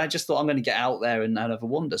it? But I just thought I'm going to get out there and have a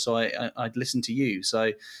wander. So I'd listen to you.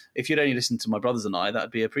 So if you'd only listen to my brothers and I,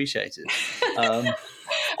 that'd be appreciated.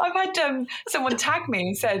 I've had someone tag me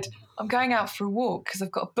and said, I'm going out for a walk because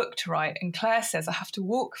I've got a book to write, and Claire says I have to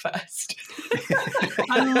walk first.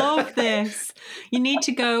 I love this. You need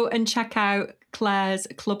to go and check out Claire's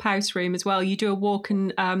Clubhouse room as well. You do a walk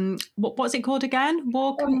and what's it called again?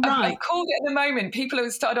 Walk and write. I've called it at the moment. People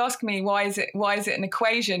have started asking me why is it an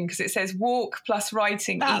equation, because it says walk plus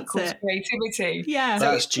writing equals creativity. Yeah, so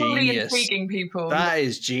that's it's really genius. Intriguing people. That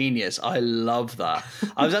is genius. I love that.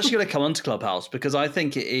 I was actually going to come onto Clubhouse because I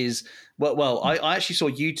think it is. Well, I actually saw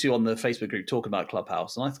you two on the Facebook group talking about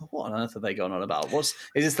Clubhouse, and I thought, what on earth are they going on about? Is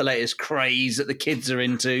this the latest craze that the kids are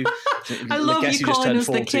into? I love you calling us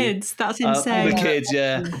 40. The kids. That's insane. The kids,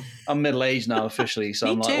 yeah. I'm middle-aged now officially,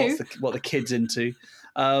 so I'm like, what the kids into?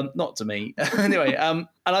 Not to me. Anyway, and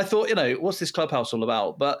I thought, what's this Clubhouse all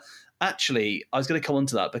about? But actually, I was going to come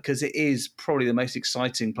onto that because it is probably the most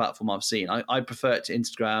exciting platform I've seen. I prefer it to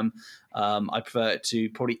Instagram. I prefer it to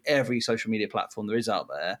probably every social media platform there is out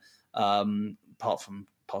there. Apart from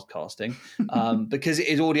podcasting, because it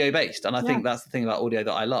is audio based, and I think that's the thing about audio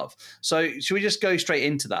that I love. So should we just go straight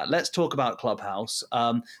into that? Let's talk about Clubhouse.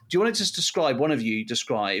 Do you want to just describe what it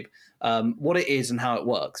is and how it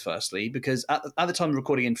works firstly, because at the time of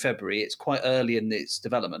recording in February, it's quite early in its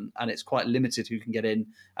development and it's quite limited who can get in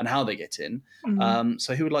and how they get in.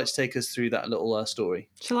 So who would like to take us through that little story?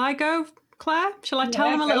 Shall I go, Claire? Shall I tell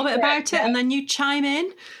them a little bit about it and then you chime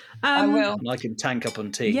in? I will. And I can tank up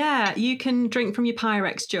on tea. Yeah, you can drink from your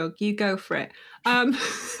Pyrex jug. You go for it. So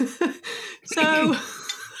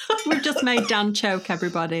we've just made Dan choke,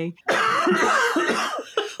 everybody.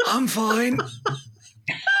 I'm fine.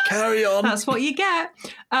 Carry on. That's what you get.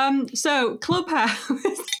 So Clubhouse.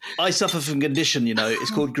 I suffer from a condition,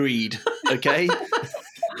 it's called greed. Okay.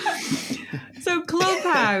 So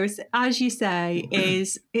Clubhouse, as you say,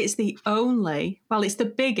 it's the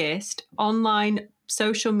biggest online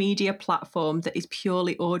social media platform that is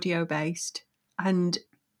purely audio based, and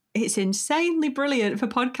it's insanely brilliant for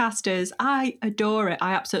podcasters. I adore it.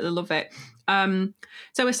 I absolutely love it.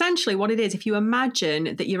 So essentially what it is, if you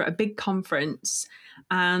imagine that you're at a big conference,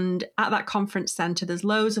 and at that conference centre there's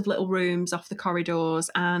loads of little rooms off the corridors,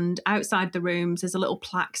 and outside the rooms there's a little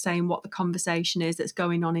plaque saying what the conversation is that's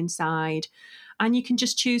going on inside. And you can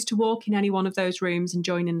just choose to walk in any one of those rooms and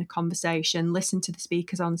join in the conversation, listen to the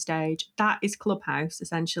speakers on stage. That is Clubhouse,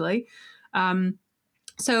 essentially.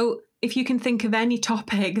 So if you can think of any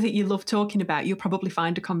topic that you love talking about, you'll probably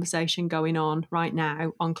find a conversation going on right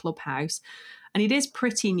now on Clubhouse. And it is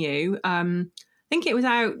pretty new. I think it was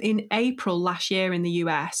out in April last year in the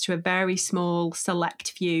US to a very small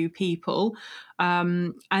select few people.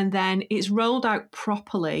 And then it's rolled out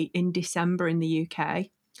properly in December in the UK.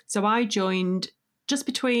 So I joined just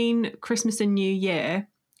between Christmas and New Year,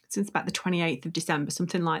 since about the 28th of December,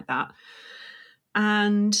 something like that.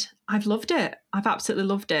 And I've loved it. I've absolutely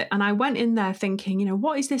loved it. And I went in there thinking,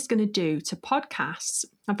 what is this going to do to podcasts?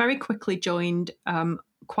 I very quickly joined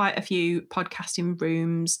quite a few podcasting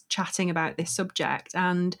rooms chatting about this subject.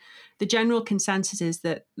 And the general consensus is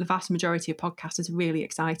that the vast majority of podcasters are really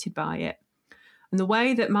excited by it. And the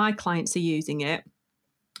way that my clients are using it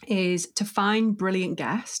is to find brilliant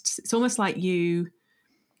guests. It's almost like you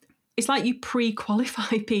it's like you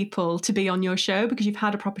pre-qualify people to be on your show because you've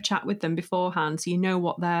had a proper chat with them beforehand, so you know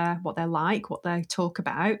what they're like, what they talk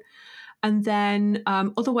about. And then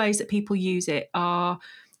other ways that people use it are,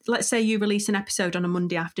 let's say you release an episode on a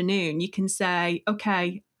Monday afternoon, you can say,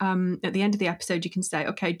 okay, at the end of the episode, you can say,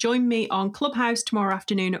 okay, join me on Clubhouse tomorrow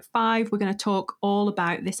afternoon at 5. We're going to talk all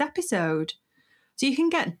about this episode. So you can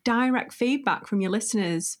get direct feedback from your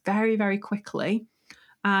listeners very, very quickly.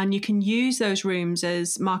 And you can use those rooms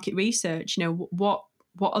as market research. You know, what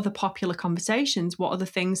are the popular conversations? What are the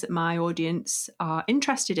things that my audience are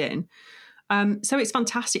interested in? So it's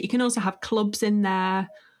fantastic. You can also have clubs in there.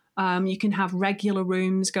 You can have regular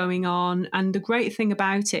rooms going on. And the great thing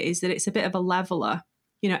about it is that it's a bit of a leveler.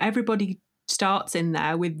 You know, everybody starts in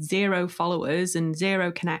there with 0 followers and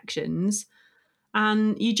 0 connections.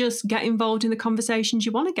 And you just get involved in the conversations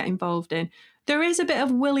you want to get involved in. There is a bit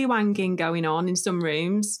of willy-wanging going on in some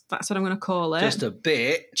rooms. That's what I'm going to call it. Just a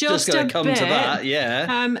bit. Just going to come to that,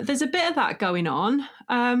 yeah. There's a bit of that going on.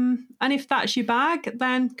 And if that's your bag,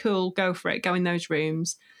 then cool, go for it. Go in those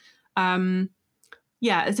rooms. There's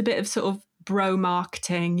a bit of sort of bro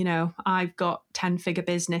marketing. You know, I've got 10-figure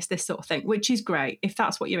business, this sort of thing, which is great. If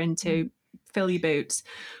that's what you're into, fill your boots.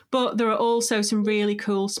 But there are also some really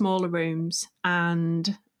cool smaller rooms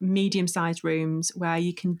and medium-sized rooms where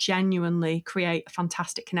you can genuinely create a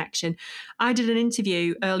fantastic connection. I did an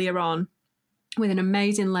interview earlier on with an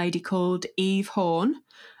amazing lady called Eve Horn.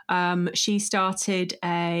 She started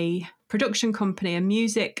a production company, a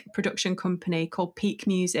music production company called Peak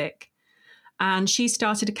Music. And she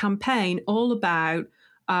started a campaign all about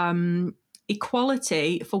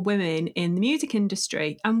equality for women in the music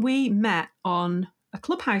industry. And we met on a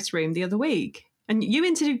Clubhouse room the other week. And you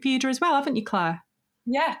interviewed her as well, haven't you, Claire?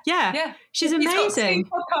 Yeah. She's amazing. Got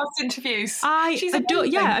 2 podcast interviews. She's adore.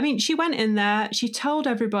 Yeah, I mean, she went in there. She told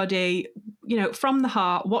everybody, you know, from the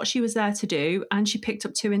heart what she was there to do, and she picked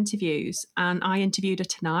up 2 interviews. And I interviewed her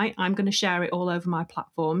tonight. I'm going to share it all over my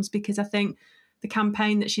platforms because I think the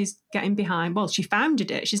campaign that she's getting behind. Well, she founded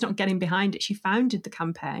it. She's not getting behind it. She founded the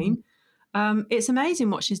campaign. It's amazing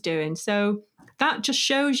what she's doing. So that just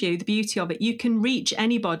shows you the beauty of it. You can reach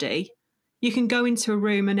anybody. You can go into a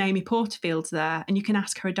room and Amy Porterfield's there and you can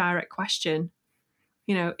ask her a direct question.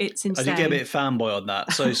 You know, it's insane. I did get a bit fanboy on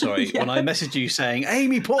that. So sorry. Yeah. When I messaged you saying,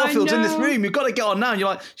 Amy Porterfield's in this room, you've got to get on now. And you're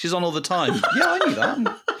like, she's on all the time. Yeah, I knew that.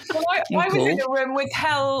 Well, I was in a room with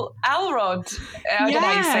Hell Alrod. I don't know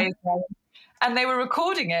how you say his name. And they were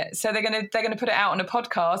recording it. So they're gonna put it out on a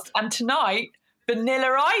podcast. And tonight,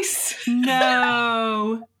 Vanilla Ice.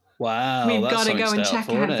 No. Wow. We've got to go and check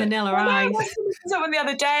out Vanilla Ice. I was someone the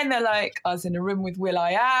other day and they're like, I was in a room with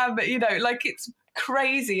Will.i.am. You know, like it's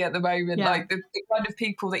crazy at the moment, like the kind of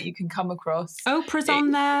people that you can come across. Oprah's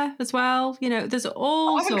on there as well. You know, there's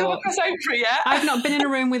all sorts. I haven't come across Oprah yet. I've not been in a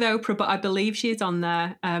room with Oprah, but I believe she is on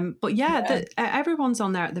there. But everyone's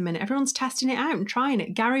on there at the minute. Everyone's testing it out and trying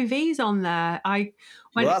it. Gary V's on there.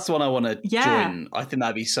 Well, that's the one I want to join. I think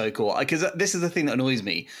that'd be so cool. Because this is the thing that annoys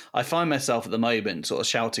me. I find myself at the moment sort of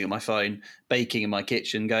shouting at my phone, baking in my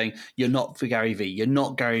kitchen, going, you're not for Gary V. You're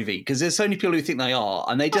not Gary V. Because there's so many people who think they are.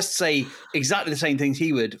 And they just say exactly the same things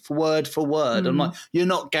he would, for word for word. I'm like, you're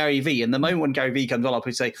not Gary V. And the moment when Gary V comes on, I'll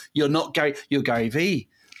probably say, you're Gary V.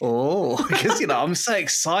 Oh, because I'm so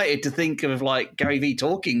excited to think of like Gary V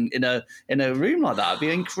talking in a room like that. It'd be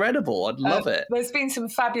incredible. I'd love it. There's been some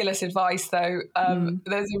fabulous advice though.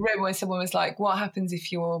 There's a room where someone was like, "What happens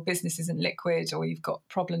if your business isn't liquid or you've got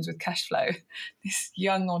problems with cash flow?" This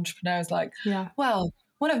young entrepreneur is like, "Well,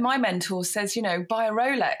 one of my mentors says, buy a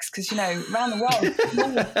Rolex because around the world,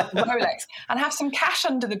 a Rolex and have some cash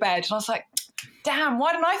under the bed." And I was like, damn,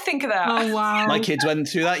 why didn't I think of that? Oh, wow. My kids went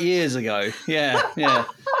through that years ago. Yeah. You're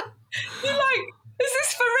like, is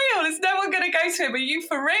this for real? Is no one going to go to him? Are you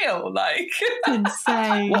for real? Like,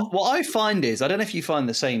 insane. What I find is, I don't know if you find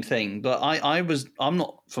the same thing, but I'm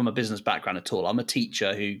not from a business background at all. I'm a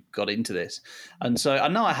teacher who got into this. And so I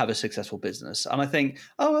know I have a successful business and I think,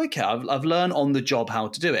 oh, okay, I've learned on the job how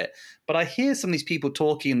to do it. But I hear some of these people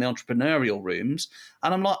talking in the entrepreneurial rooms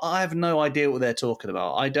and I'm like, I have no idea what they're talking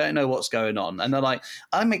about. I don't know what's going on. And they're like,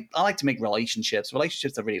 I like to make relationships.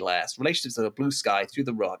 Relationships that really last. Relationships that are blue sky through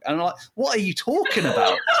the rug. And I'm like, what are you talking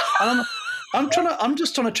about? And I'm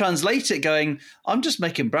just trying to translate it going, I'm just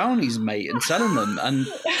making brownies, mate, and selling them and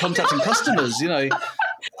contacting customers,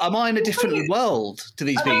 Am I in a different world to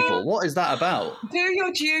these people? What is that about? Do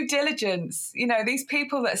your due diligence. These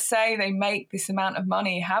people that say they make this amount of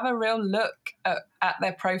money, have a real look at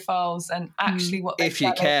their profiles and actually what they If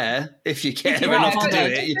you care enough to do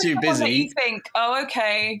it, you're too busy. You think, oh,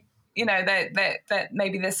 okay, that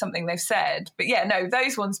maybe there's something they've said. But yeah, no,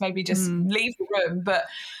 those ones maybe just leave the room. But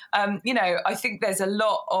I think there's a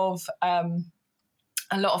lot of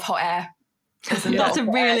hot air. That's a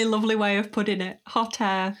really lovely way of putting it. Hot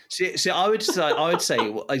air. See, I would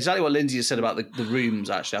say exactly what Lindsay has said about the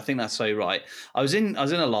rooms. Actually, I think that's so right. I was in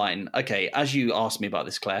a line. Okay, as you asked me about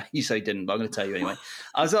this, Claire, you say didn't, but I'm going to tell you anyway.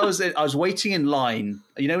 I was waiting in line.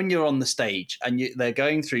 You know, when you're on the stage and they're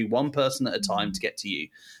going through one person at a time to get to you,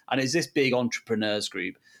 and it's this big entrepreneurs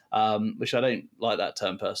group, which I don't like that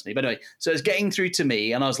term personally. But anyway, so it's getting through to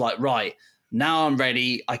me, and I was like, right, now I'm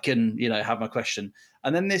ready. I can, have my question.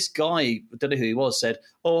 And then this guy, I don't know who he was, said,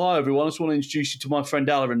 "Oh, hi, everyone. I just want to introduce you to my friend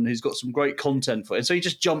Alan, who's got some great content for it." And so he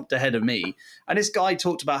just jumped ahead of me. And this guy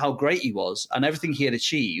talked about how great he was and everything he had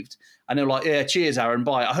achieved. And they were like, "Yeah, cheers, Aaron,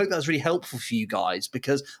 bye. I hope that's really helpful for you guys."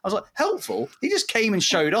 Because I was like, helpful? He just came and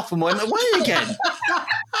showed off and went away again.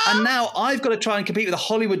 And now I've got to try and compete with a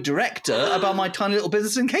Hollywood director about my tiny little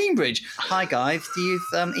business in Cambridge. "Hi, guys. Do you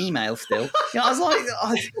use email still?" I was like,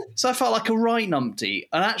 so I felt like a right numpty.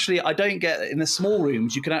 And actually, I don't get, in the small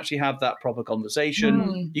rooms, you can actually have that proper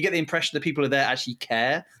conversation. You get the impression that people are there actually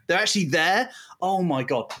care. They're actually there. Oh, my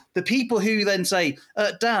God. The people who then say,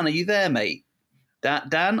 "Dan, are you there, mate?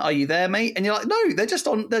 Dan, are you there, mate?" And you're like, no,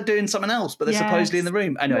 they're doing something else, but they're supposedly in the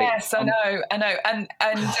room. Anyway, yes, I know. And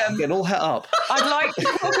getting all het up. I'd like to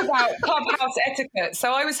talk about Clubhouse etiquette.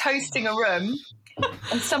 So I was hosting a room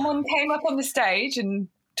and someone came up on the stage and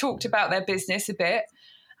talked about their business a bit.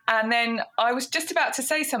 And then I was just about to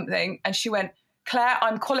say something and she went, "Claire,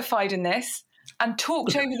 I'm qualified in this," and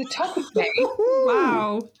talked over the top of me.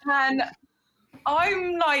 Wow. And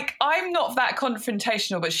I'm like, I'm not that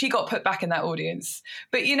confrontational, but she got put back in that audience.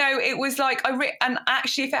 But, it was like, and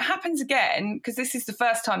actually, if it happens again, because this is the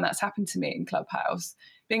first time that's happened to me in Clubhouse,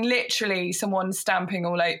 being literally someone stamping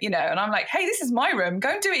all out, and I'm like, "Hey, this is my room. Go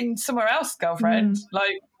and do it in somewhere else, girlfriend."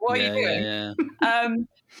 Like, what are you doing? Yeah.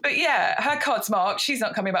 But yeah, her card's marked. She's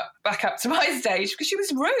not coming back up to my stage because she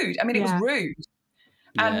was rude. I mean, it was rude.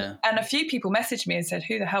 And a few people messaged me and said,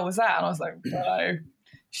 "Who the hell was that?" And I was like, "No."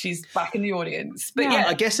 She's back in the audience. But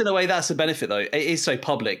I guess in a way that's the benefit, though. It is so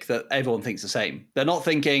public that everyone thinks the same. They're not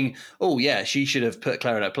thinking, "Oh, yeah, she should have put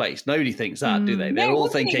Claire in her place." Nobody thinks that, do they? They're all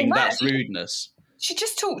thinking that's rudeness. She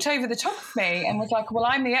just talked over the top of me and was like, "Well,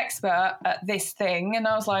 I'm the expert at this thing." And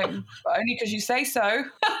I was like, "Only because you say so."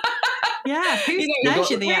 Yeah, who says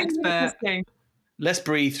you're the expert? Let's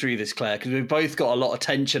breathe through this, Claire, because we've both got a lot of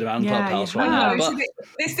tension around Clubhouse right now. But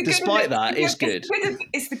despite that, it's good.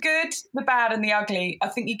 It's the good, the bad, and the ugly. I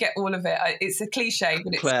think you get all of it. It's a cliche,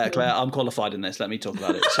 but it's Claire, I'm qualified in this. Let me talk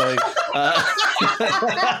about it. So,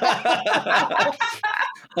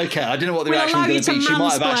 okay, I don't know what the reaction was going to be. She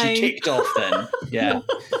might have actually kicked off then. Yeah.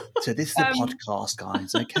 So this is the podcast,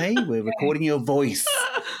 guys. Okay, we're recording your voice.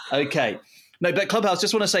 Okay. No, but Clubhouse,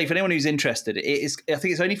 just want to say, for anyone who's interested, I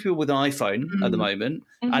think it's only for people with an iPhone at the moment,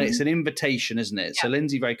 and it's an invitation, isn't it? Yeah. So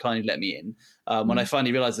Lindsay very kindly let me in. When I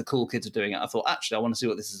finally realised the cool kids are doing it, I thought, actually, I want to see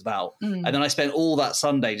what this is about. And then I spent all that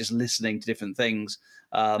Sunday just listening to different things.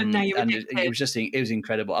 And it was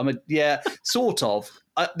incredible. Sort of.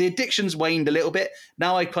 The addiction's waned a little bit.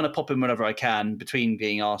 Now I kind of pop in whenever I can between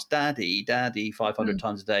being asked, Daddy, 500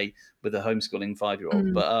 times a day with a homeschooling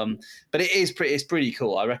 5-year-old. But it's pretty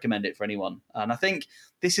cool. I recommend it for anyone. And I think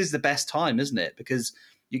this is the best time, isn't it? Because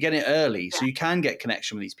you get it early, so you can get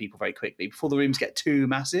connection with these people very quickly before the rooms get too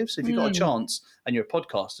massive. So if you've got a chance and you're a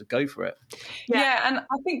podcaster, go for it. Yeah, and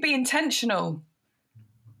I think be intentional.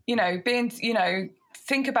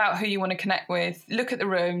 Think about who you want to connect with. Look at the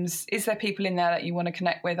rooms. Is there people in there that you want to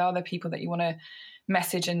connect with? Are there people that you want to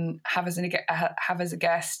message and have as a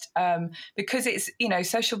guest? Because it's,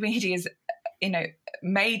 social media is,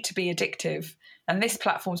 made to be addictive. And this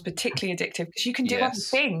platform's particularly addictive because you can do other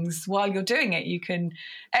things while you're doing it. You can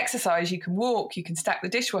exercise, you can walk, you can stack the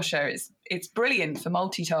dishwasher. It's brilliant for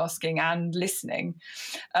multitasking and listening.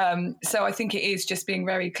 So I think it is just being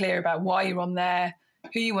very clear about why you're on there,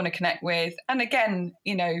 who you want to connect with. And again,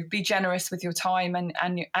 be generous with your time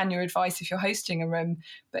and your advice if you're hosting a room.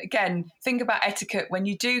 But again, think about etiquette when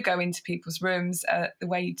you do go into people's rooms, the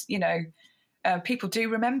way, people do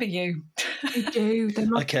remember you. They do.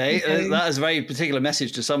 Okay, that is a very particular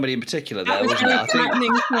message to somebody in particular there, wasn't it?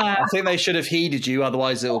 I think they should have heeded you,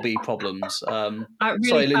 otherwise there will be problems. Sorry,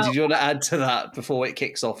 Lindsay, do you want to add to that before it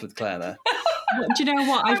kicks off with Claire there? Do you know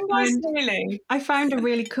what? I found a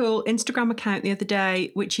really cool Instagram account the other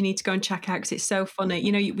day, which you need to go and check out because it's so funny.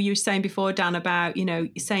 You were saying before, Dan, about,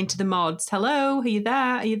 saying to the mods, "Hello, are you there?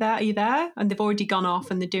 Are you there? Are you there?" And they've already gone off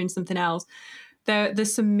and they're doing something else.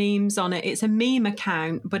 There's some memes on it. It's a meme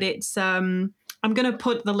account, but it's I'm going to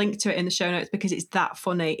put the link to it in the show notes because it's that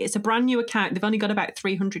funny. It's a brand new account. They've only got about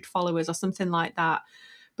 300 followers or something like that.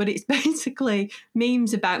 But it's basically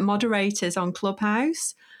memes about moderators on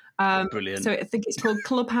Clubhouse. Brilliant. So I think it's called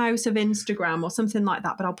Clubhouse of Instagram or something like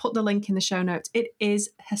that. But I'll put the link in the show notes. It is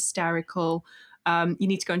hysterical. You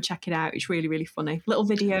need to go and check it out. It's really, really funny. Little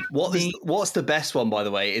video. What's the best one, by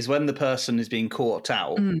the way, is when the person is being caught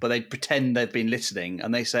out, but they pretend they've been listening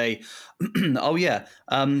and they say, oh, yeah,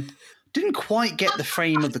 didn't quite get the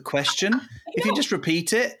frame of the question. If you just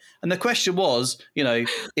repeat it. And the question was,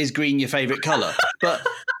 is green your favourite colour? But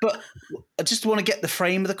I just want to get the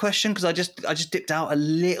frame of the question because I just dipped out a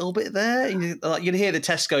little bit there. You hear the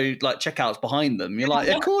Tesco checkouts behind them. You're like,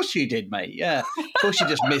 of course you did, mate. Yeah, of course you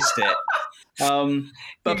just missed it.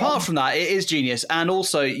 But apart from that, it is genius. And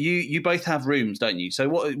also, you both have rooms, don't you? So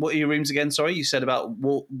what are your rooms again? Sorry, you said about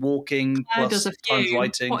walking plus times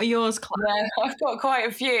writing. What are yours, Claire? Yeah, I've got quite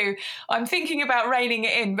a few. I'm thinking about reining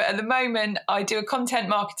it in, but at the moment, I do a content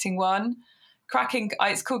marketing one.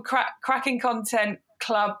 It's called Cracking Content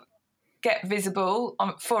Club Get Visible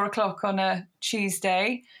on 4:00 on a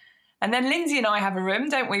Tuesday. And then Lindsay and I have a room,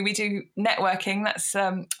 don't we? We do networking. That's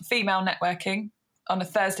female networking on a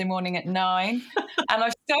Thursday morning at 9. And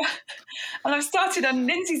I've started, and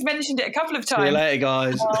Lindsay's mentioned it a couple of times. See you later,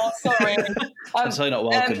 guys. Oh, sorry. I'm so not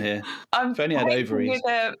welcome here. I'm if only I had ovaries.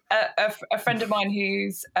 With a friend of mine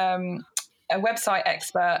who's a website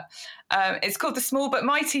expert. It's called The Small But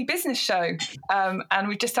Mighty Business Show. And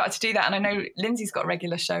we've just started to do that. And I know Lindsay's got a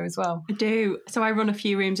regular show as well. I do. So I run a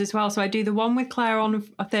few rooms as well. So I do the one with Claire on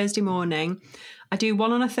a Thursday morning. I do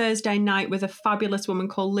one on a Thursday night with a fabulous woman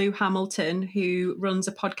called Lou Hamilton, who runs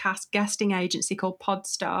a podcast guesting agency called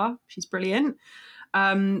Podstar. She's brilliant.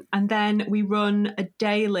 And then we run a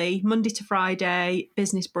daily, Monday to Friday,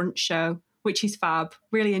 business brunch show, which is fab.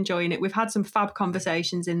 Really enjoying it. We've had some fab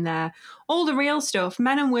conversations in there. All the real stuff,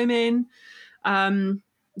 men and women, young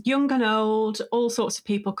and old, all sorts of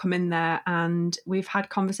people come in there. And we've had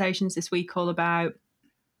conversations this week all about,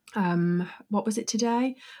 what was it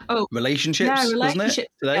today? Oh, relationships. Yeah, relationships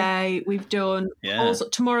today. We've done. Also,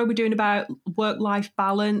 tomorrow we're doing about work-life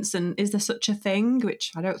balance and is there such a thing,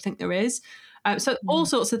 which I don't think there is. So all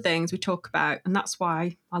sorts of things we talk about, and that's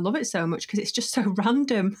why I love it so much because it's just so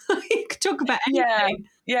random. You could talk about anything.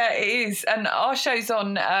 Yeah, it is. And our show's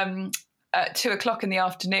on at 2:00 in the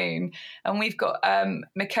afternoon, and we've got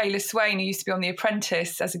Michaela Swain, who used to be on The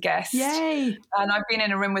Apprentice, as a guest. Yay! And I've been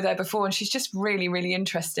in a room with her before, and she's just really, really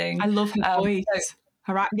interesting. I love her voice.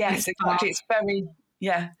 Her accent. Yes, exactly. It's very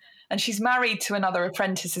And she's married to another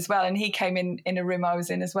apprentice as well, and he came in a room I was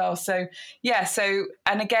in as well. So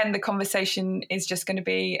and again, the conversation is just going to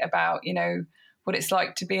be about what it's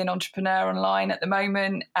like to be an entrepreneur online at the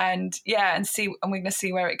moment, and we're going to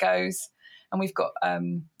see where it goes. And we've got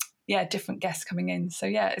different guests coming in. So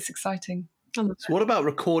it's exciting. So what about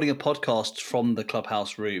recording a podcast from the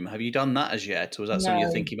Clubhouse room? Have you done that as yet, or is that something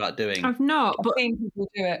you're thinking about doing? I've not, but I've seen people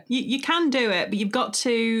do it. You can do it, but you've got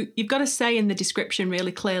to say in the description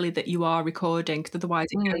really clearly that you are recording, because otherwise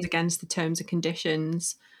it goes against the terms and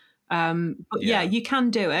conditions. You can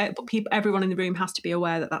do it, but everyone in the room has to be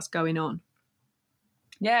aware that that's going on.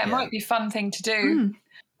 Yeah, it might be a fun thing to do,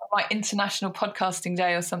 like International Podcasting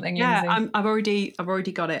Day or something. Yeah, I've already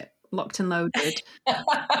got it locked and loaded.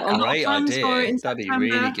 Great idea. That'd be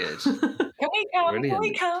really good. Can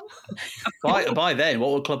we come? By then,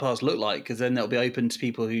 what will Clubhouse look like? Because then it'll be open to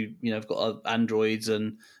people who have got Androids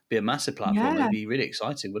and be a massive platform. It'd be really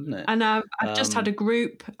exciting, wouldn't it? And I've just had a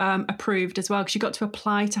group approved as well, because you've got to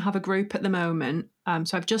apply to have a group at the moment.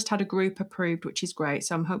 So I've just had a group approved, which is great.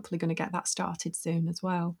 So I'm hopefully going to get that started soon as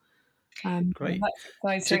well. Great.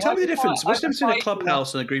 So tell me the difference. What's the difference between a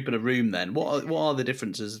Clubhouse and a group in a room then? What are the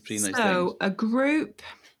differences between those things? A group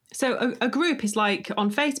is like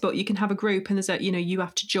on Facebook, you can have a group and there's you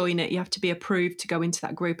have to join it. You have to be approved to go into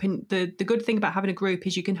that group. And the good thing about having a group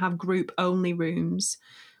is you can have group only rooms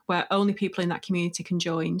where only people in that community can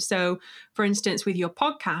join. So for instance, with your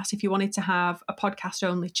podcast, if you wanted to have a podcast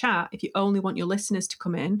only chat, if you only want your listeners to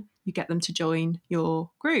come in, you get them to join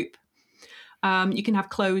your group. You can have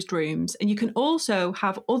closed rooms, and you can also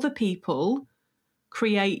have other people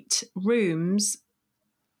create rooms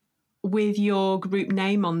with your group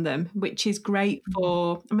name on them, which is great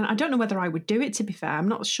for, I don't know whether I would do it, to be fair. I'm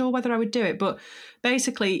not sure whether I would do it, but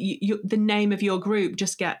basically the name of your group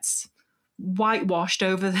just gets whitewashed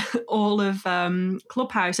over all of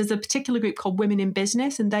Clubhouse. There's a particular group called Women in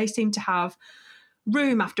Business, and they seem to have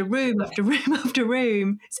room after room after room after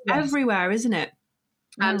room. It's everywhere, isn't it?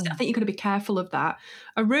 I think you've got to be careful of that.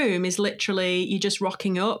 A room is literally you just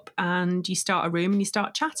rocking up and you start a room and you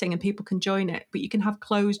start chatting and people can join it. But you can have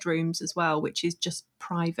closed rooms as well, which is just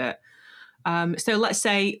private. So let's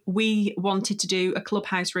say we wanted to do a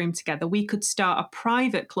clubhouse room together. We could start a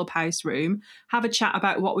private clubhouse room, have a chat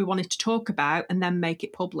about what we wanted to talk about, and then make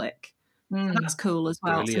it public. So that's cool as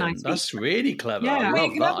well. Brilliant. It's a nice that's really clever. Yeah. I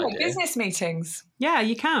love that idea. Business meetings. Yeah,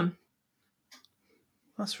 you can.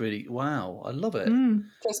 That's really wow. I love it. Mm.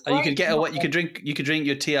 And you could get you could drink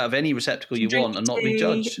your tea out of any receptacle you want and not be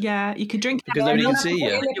judged. Yeah, you could drink because nobody can see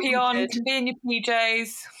you. Can be in your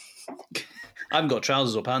PJs. I haven't got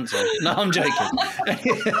trousers or pants on. No, I'm joking.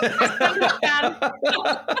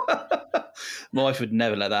 My wife would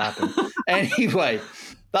never let that happen. Anyway,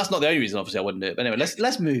 that's not the only reason, obviously, I wouldn't do it. But anyway,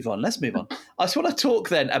 let's move on. I just want to talk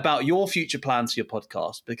then about your future plans for your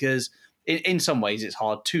podcast, because in some ways it's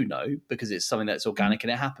hard to know because it's something that's organic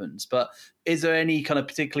and it happens. But is there any kind of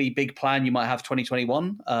particularly big plan you might have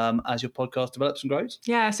 2021 as your podcast develops and grows?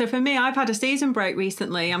 Yeah, so for me, I've had a season break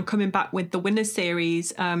recently. I'm coming back with the Winners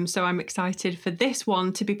series. So I'm excited for this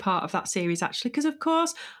one to be part of that series, actually, because, of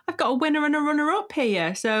course, I've got a winner and a runner-up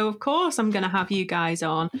here. So, of course, I'm going to have you guys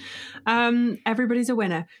on. Everybody's a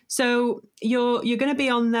winner. So you're going to be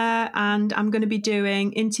on there, and I'm going to be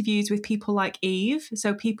doing interviews with people like Eve.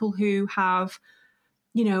 So people who have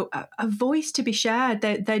a voice to be shared.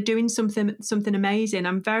 They're doing something amazing.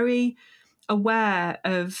 I'm very aware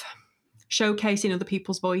of showcasing other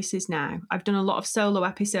people's voices now. I've done a lot of solo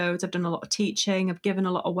episodes. I've done a lot of teaching. I've given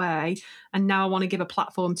a lot away. And now I want to give a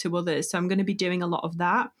platform to others. So I'm going to be doing a lot of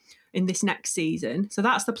that in this next season. So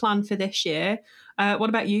that's the plan for this year. What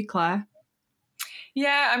about you, Claire?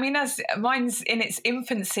 Yeah, I mean, as mine's in its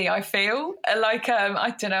infancy, I feel like,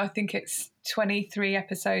 I don't know, I think it's 23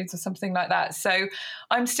 episodes or something like that. So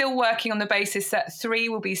I'm still working on the basis that 3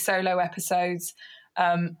 will be solo episodes,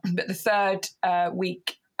 but the third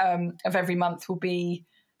week of every month will be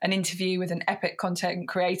an interview with an epic content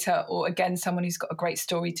creator, or again, someone who's got a great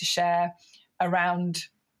story to share around,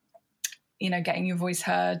 getting your voice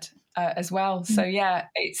heard as well. So yeah,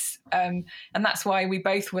 it's, and that's why we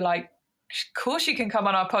both were like, of course you can come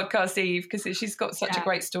on our podcast, Eve, because she's got such a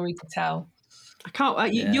great story to tell. I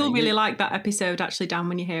can't. You'll really like that episode, actually, Dan.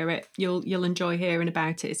 When you hear it, you'll enjoy hearing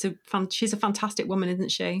about it. She's a fantastic woman,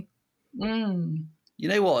 isn't she? Mm. You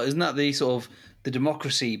know what? Isn't that the sort of the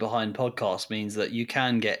democracy behind podcasts means that you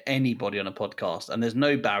can get anybody on a podcast, and there's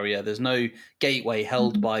no barrier, there's no gateway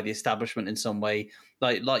held by the establishment in some way.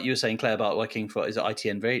 Like you were saying, Claire, about working for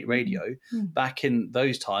ITN Radio. Back in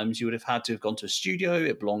those times, you would have had to have gone to a studio.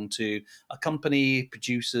 It belonged to a company,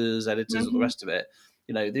 producers, editors, all the rest of it.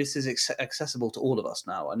 This is accessible to all of us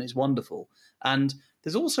now, and it's wonderful. And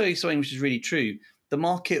there's also something which is really true. The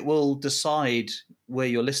market will decide where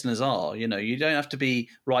your listeners are. You don't have to be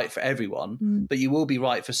right for everyone, but you will be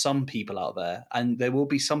right for some people out there. And there will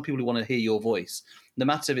be some people who want to hear your voice, no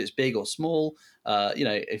matter if it's big or small.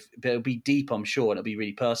 If it'll be deep, I'm sure, and it'll be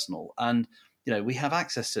really personal. And, we have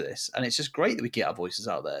access to this, and it's just great that we get our voices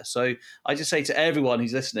out there. So I just say to everyone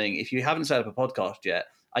who's listening, if you haven't set up a podcast yet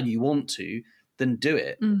and you want to, then do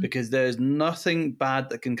it, because there's nothing bad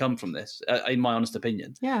that can come from this, in my honest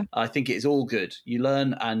opinion. Yeah. I think it's all good. You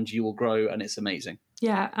learn and you will grow, and it's amazing.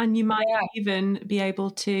 Yeah, and you might even be able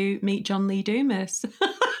to meet John Lee Dumas.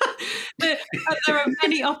 There are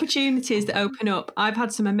many opportunities that open up. I've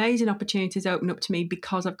had some amazing opportunities open up to me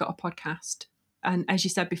because I've got a podcast. And as you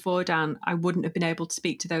said before, Dan, I wouldn't have been able to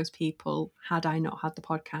speak to those people had I not had the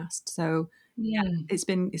podcast. So yeah, it's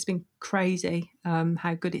been crazy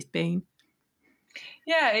how good it's been.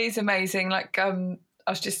 Yeah, it is amazing. Like, I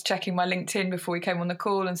was just checking my LinkedIn before we came on the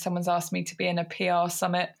call, and someone's asked me to be in a PR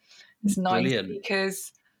summit. It's nice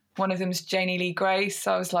because one of them is Janie Lee Grace.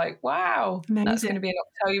 So I was like, wow, amazing. That's going to be in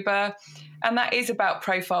October. And that is about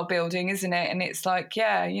profile building, isn't it? And it's like,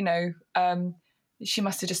 she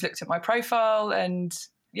must have just looked at my profile and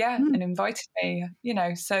and invited me,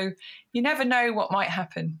 so you never know what might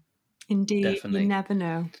happen. Indeed. Definitely. You never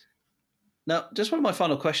know. Now, just one of my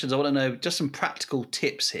final questions. I want to know just some practical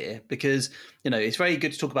tips here, because, it's very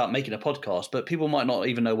good to talk about making a podcast, but people might not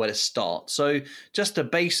even know where to start. So just the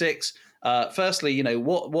basics. Firstly,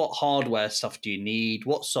 what hardware stuff do you need?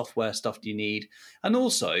 What software stuff do you need? And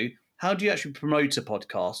also, how do you actually promote a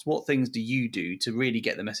podcast? What things do you do to really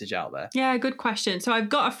get the message out there? Yeah, good question. So I've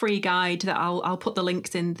got a free guide that I'll put the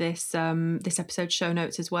links in this episode show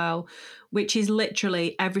notes as well, which is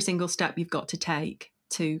literally every single step you've got to take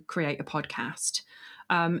to create a podcast.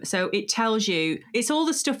 So it tells you, it's all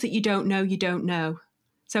the stuff that you don't know.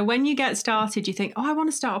 So when you get started, you think, oh, I want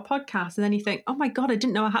to start a podcast. And then you think, oh my God, I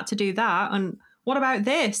didn't know I had to do that. And what about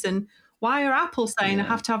this? And Why are Apple saying I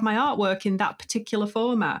have to have my artwork in that particular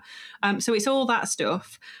format? So it's all that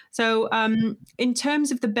stuff. So in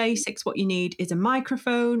terms of the basics, what you need is a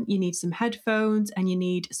microphone, you need some headphones, and you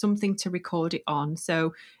need something to record it on.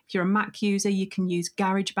 So if you're a Mac user, you can use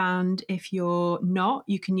GarageBand. If you're not,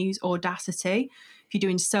 you can use Audacity. If you're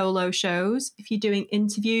doing solo shows, if you're doing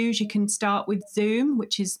interviews, you can start with Zoom,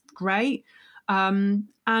 which is great.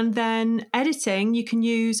 And then editing, you can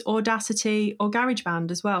use Audacity or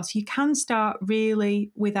GarageBand as well. So you can start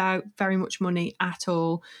really without very much money at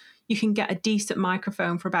all. You can get a decent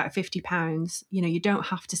microphone for about £50. You don't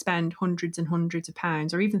have to spend hundreds and hundreds of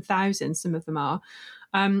pounds, or even thousands, some of them are.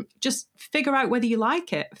 Just figure out whether you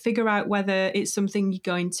like it, figure out whether it's something you're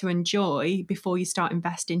going to enjoy before you start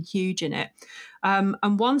investing huge in it. And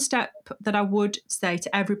one step that I would say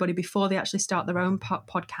to everybody before they actually start their own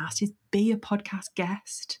podcast is be a podcast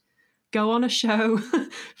guest. Go on a show,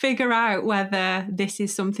 figure out whether this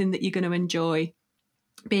is something that you're going to enjoy.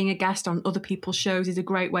 Being a guest on other people's shows is a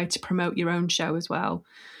great way to promote your own show as well.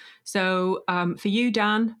 So for you,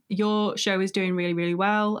 Dan, your show is doing really, really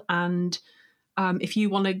well. And if you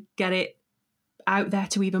want to get it out there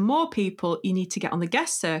to even more people, you need to get on the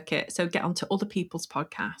guest circuit. So get onto other people's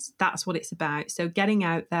podcasts. That's what it's about. So getting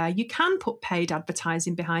out there, you can put paid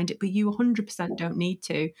advertising behind it, but you 100% don't need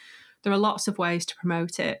to. There are lots of ways to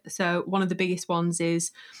promote it. So one of the biggest ones is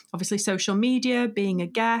obviously social media, being a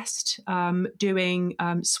guest, doing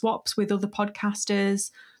swaps with other podcasters.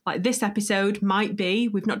 Like this episode might be,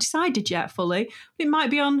 we've not decided yet fully, but it might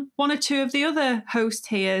be on one or two of the other host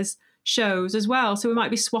here's shows as well. So we might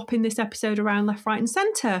be swapping this episode around left, right and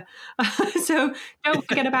centre. So don't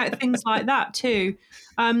forget about things like that too.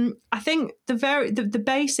 I think the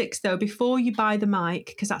basics though, before you buy the mic,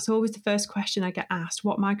 because that's always the first question I get asked,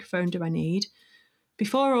 what microphone do I need?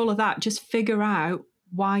 Before all of that, just figure out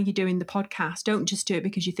why you're doing the podcast. Don't just do it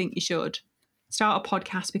because you think you should. Start a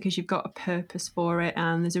podcast because you've got a purpose for it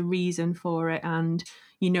and there's a reason for it and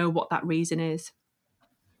you know what that reason is.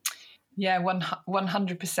 Yeah,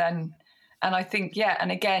 100%. And I think,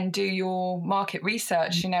 and again, do your market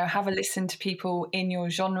research, have a listen to people in your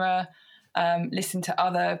genre, listen to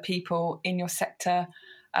other people in your sector.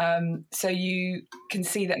 So you can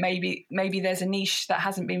see that maybe there's a niche that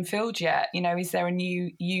hasn't been filled yet. Is there a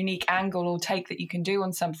new unique angle or take that you can do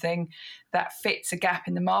on something that fits a gap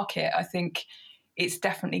in the market? I think it's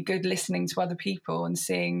definitely good listening to other people and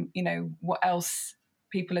seeing, what else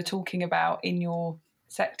people are talking about in your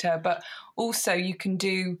sector. But also you can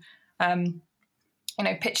do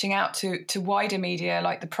pitching out to wider media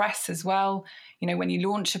like the press as well. When you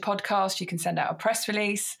launch a podcast, you can send out a press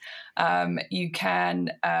release. You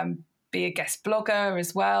can be a guest blogger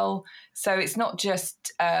as well. So it's not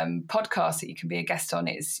just podcasts that you can be a guest on.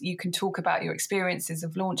 It's you can talk about your experiences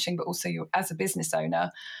of launching, but also as a business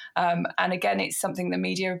owner. And again, it's something the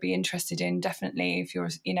media would be interested in. Definitely, if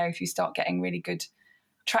you start getting really good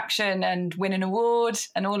traction and win an award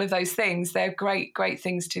and all of those things, they're great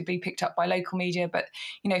things to be picked up by local media. But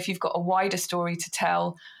if you've got a wider story to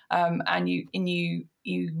tell, and you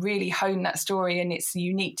really hone that story and it's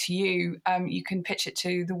unique to you, you can pitch it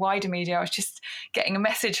to the wider media. I was just getting a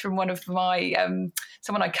message from one of my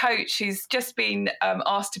someone I coach who's just been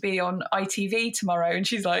asked to be on ITV tomorrow, and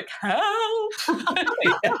she's like, help. So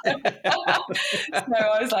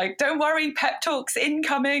I was like, don't worry, pep talks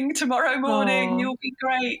incoming tomorrow morning. You'll be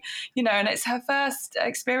great. And it's her first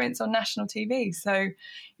experience on national TV. So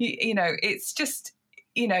it's just,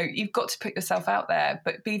 you've got to put yourself out there,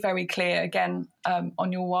 but be very clear again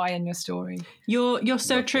on your why and your story. You're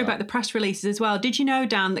so true about the press releases as well. Did you know,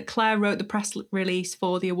 Dan, that Claire wrote the press release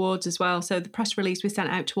for the awards as well? So the press release was sent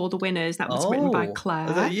out to all the winners. That was written by Claire.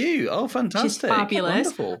 Is that you? Oh, fantastic. She's fabulous.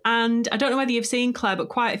 Wonderful. And I don't know whether you've seen Claire, but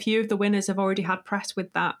quite a few of the winners have already had press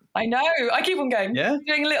with that. I know. I keep on going. Yeah.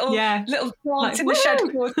 Doing little dance in the shed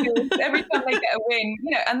every time they get a win.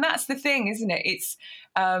 And that's the thing, isn't it? It's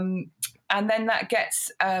and then that gets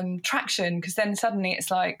traction, because then suddenly it's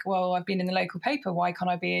like, well, I've been in the local paper. Why can't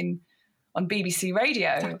I be on BBC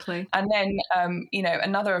Radio? Exactly. And then,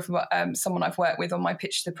 another of someone I've worked with on my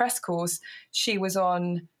Pitch to the Press course, she was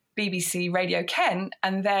on BBC Radio Kent.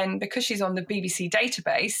 And then because she's on the BBC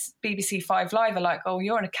database, BBC 5 Live are like, oh,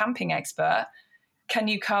 you're a camping expert. Can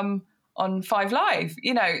you come on 5 Live?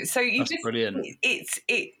 So you That's brilliant.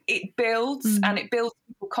 It builds and it builds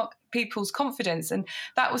people's confidence. And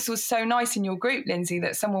that was so nice in your group, Lindsay,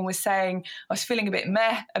 that someone was saying, I was feeling a bit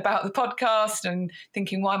meh about the podcast and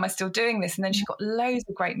thinking, why am I still doing this? And then she got loads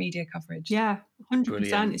of great media coverage. Yeah, 100%.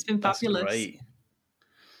 Brilliant. It's been fabulous. That's great.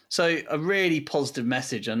 So a really positive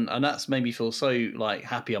message, and that's made me feel so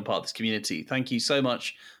happy I'm part of this community. Thank you so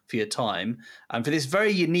much for your time and for this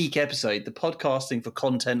very unique episode, the Podcasting for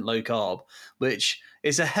Content Low Carb, which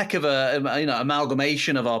is a heck of a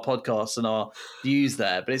amalgamation of our podcasts and our views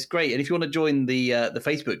there. But it's great. And if you want to join the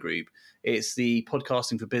Facebook group, it's the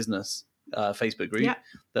Podcasting for Business Facebook group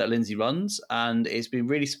that Lindsay runs, and it's been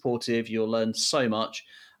really supportive. You'll learn so much.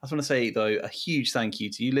 I just want to say, though, a huge thank you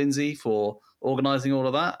to you, Lindsay, for organising all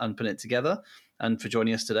of that and putting it together and for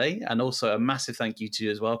joining us today. And also a massive thank you to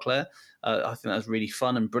you as well, Claire. I think that was really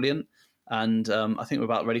fun and brilliant. And I think we're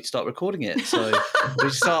about ready to start recording it. So we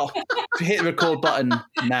start to hit the record button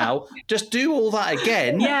now. Just do all that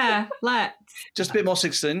again. Yeah, let's. Just a bit more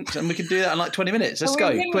succinct, and we can do that in like 20 minutes. Let's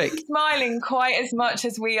go, quick. Smiling quite as much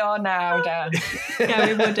as we are now, Dan. Yeah,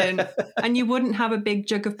 we wouldn't. And you wouldn't have a big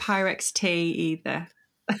jug of Pyrex tea either.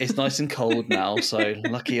 It's nice and cold now, so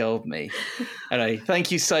lucky old me. Anyway,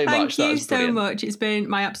 thank you so much. Thank you so much. It's been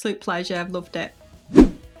my absolute pleasure. I've loved it.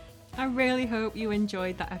 I really hope you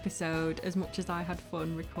enjoyed that episode as much as I had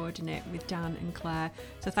fun recording it with Dan and Claire.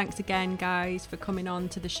 So thanks again, guys, for coming on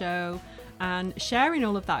to the show and sharing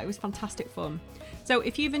all of that. It was fantastic fun. So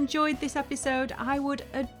if you've enjoyed this episode, I would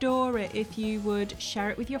adore it if you would share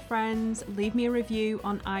it with your friends, leave me a review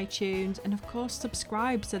on iTunes, and of course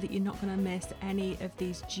subscribe so that you're not going to miss any of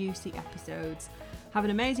these juicy episodes. Have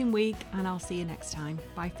an amazing week, and I'll see you next time.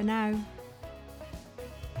 Bye for now.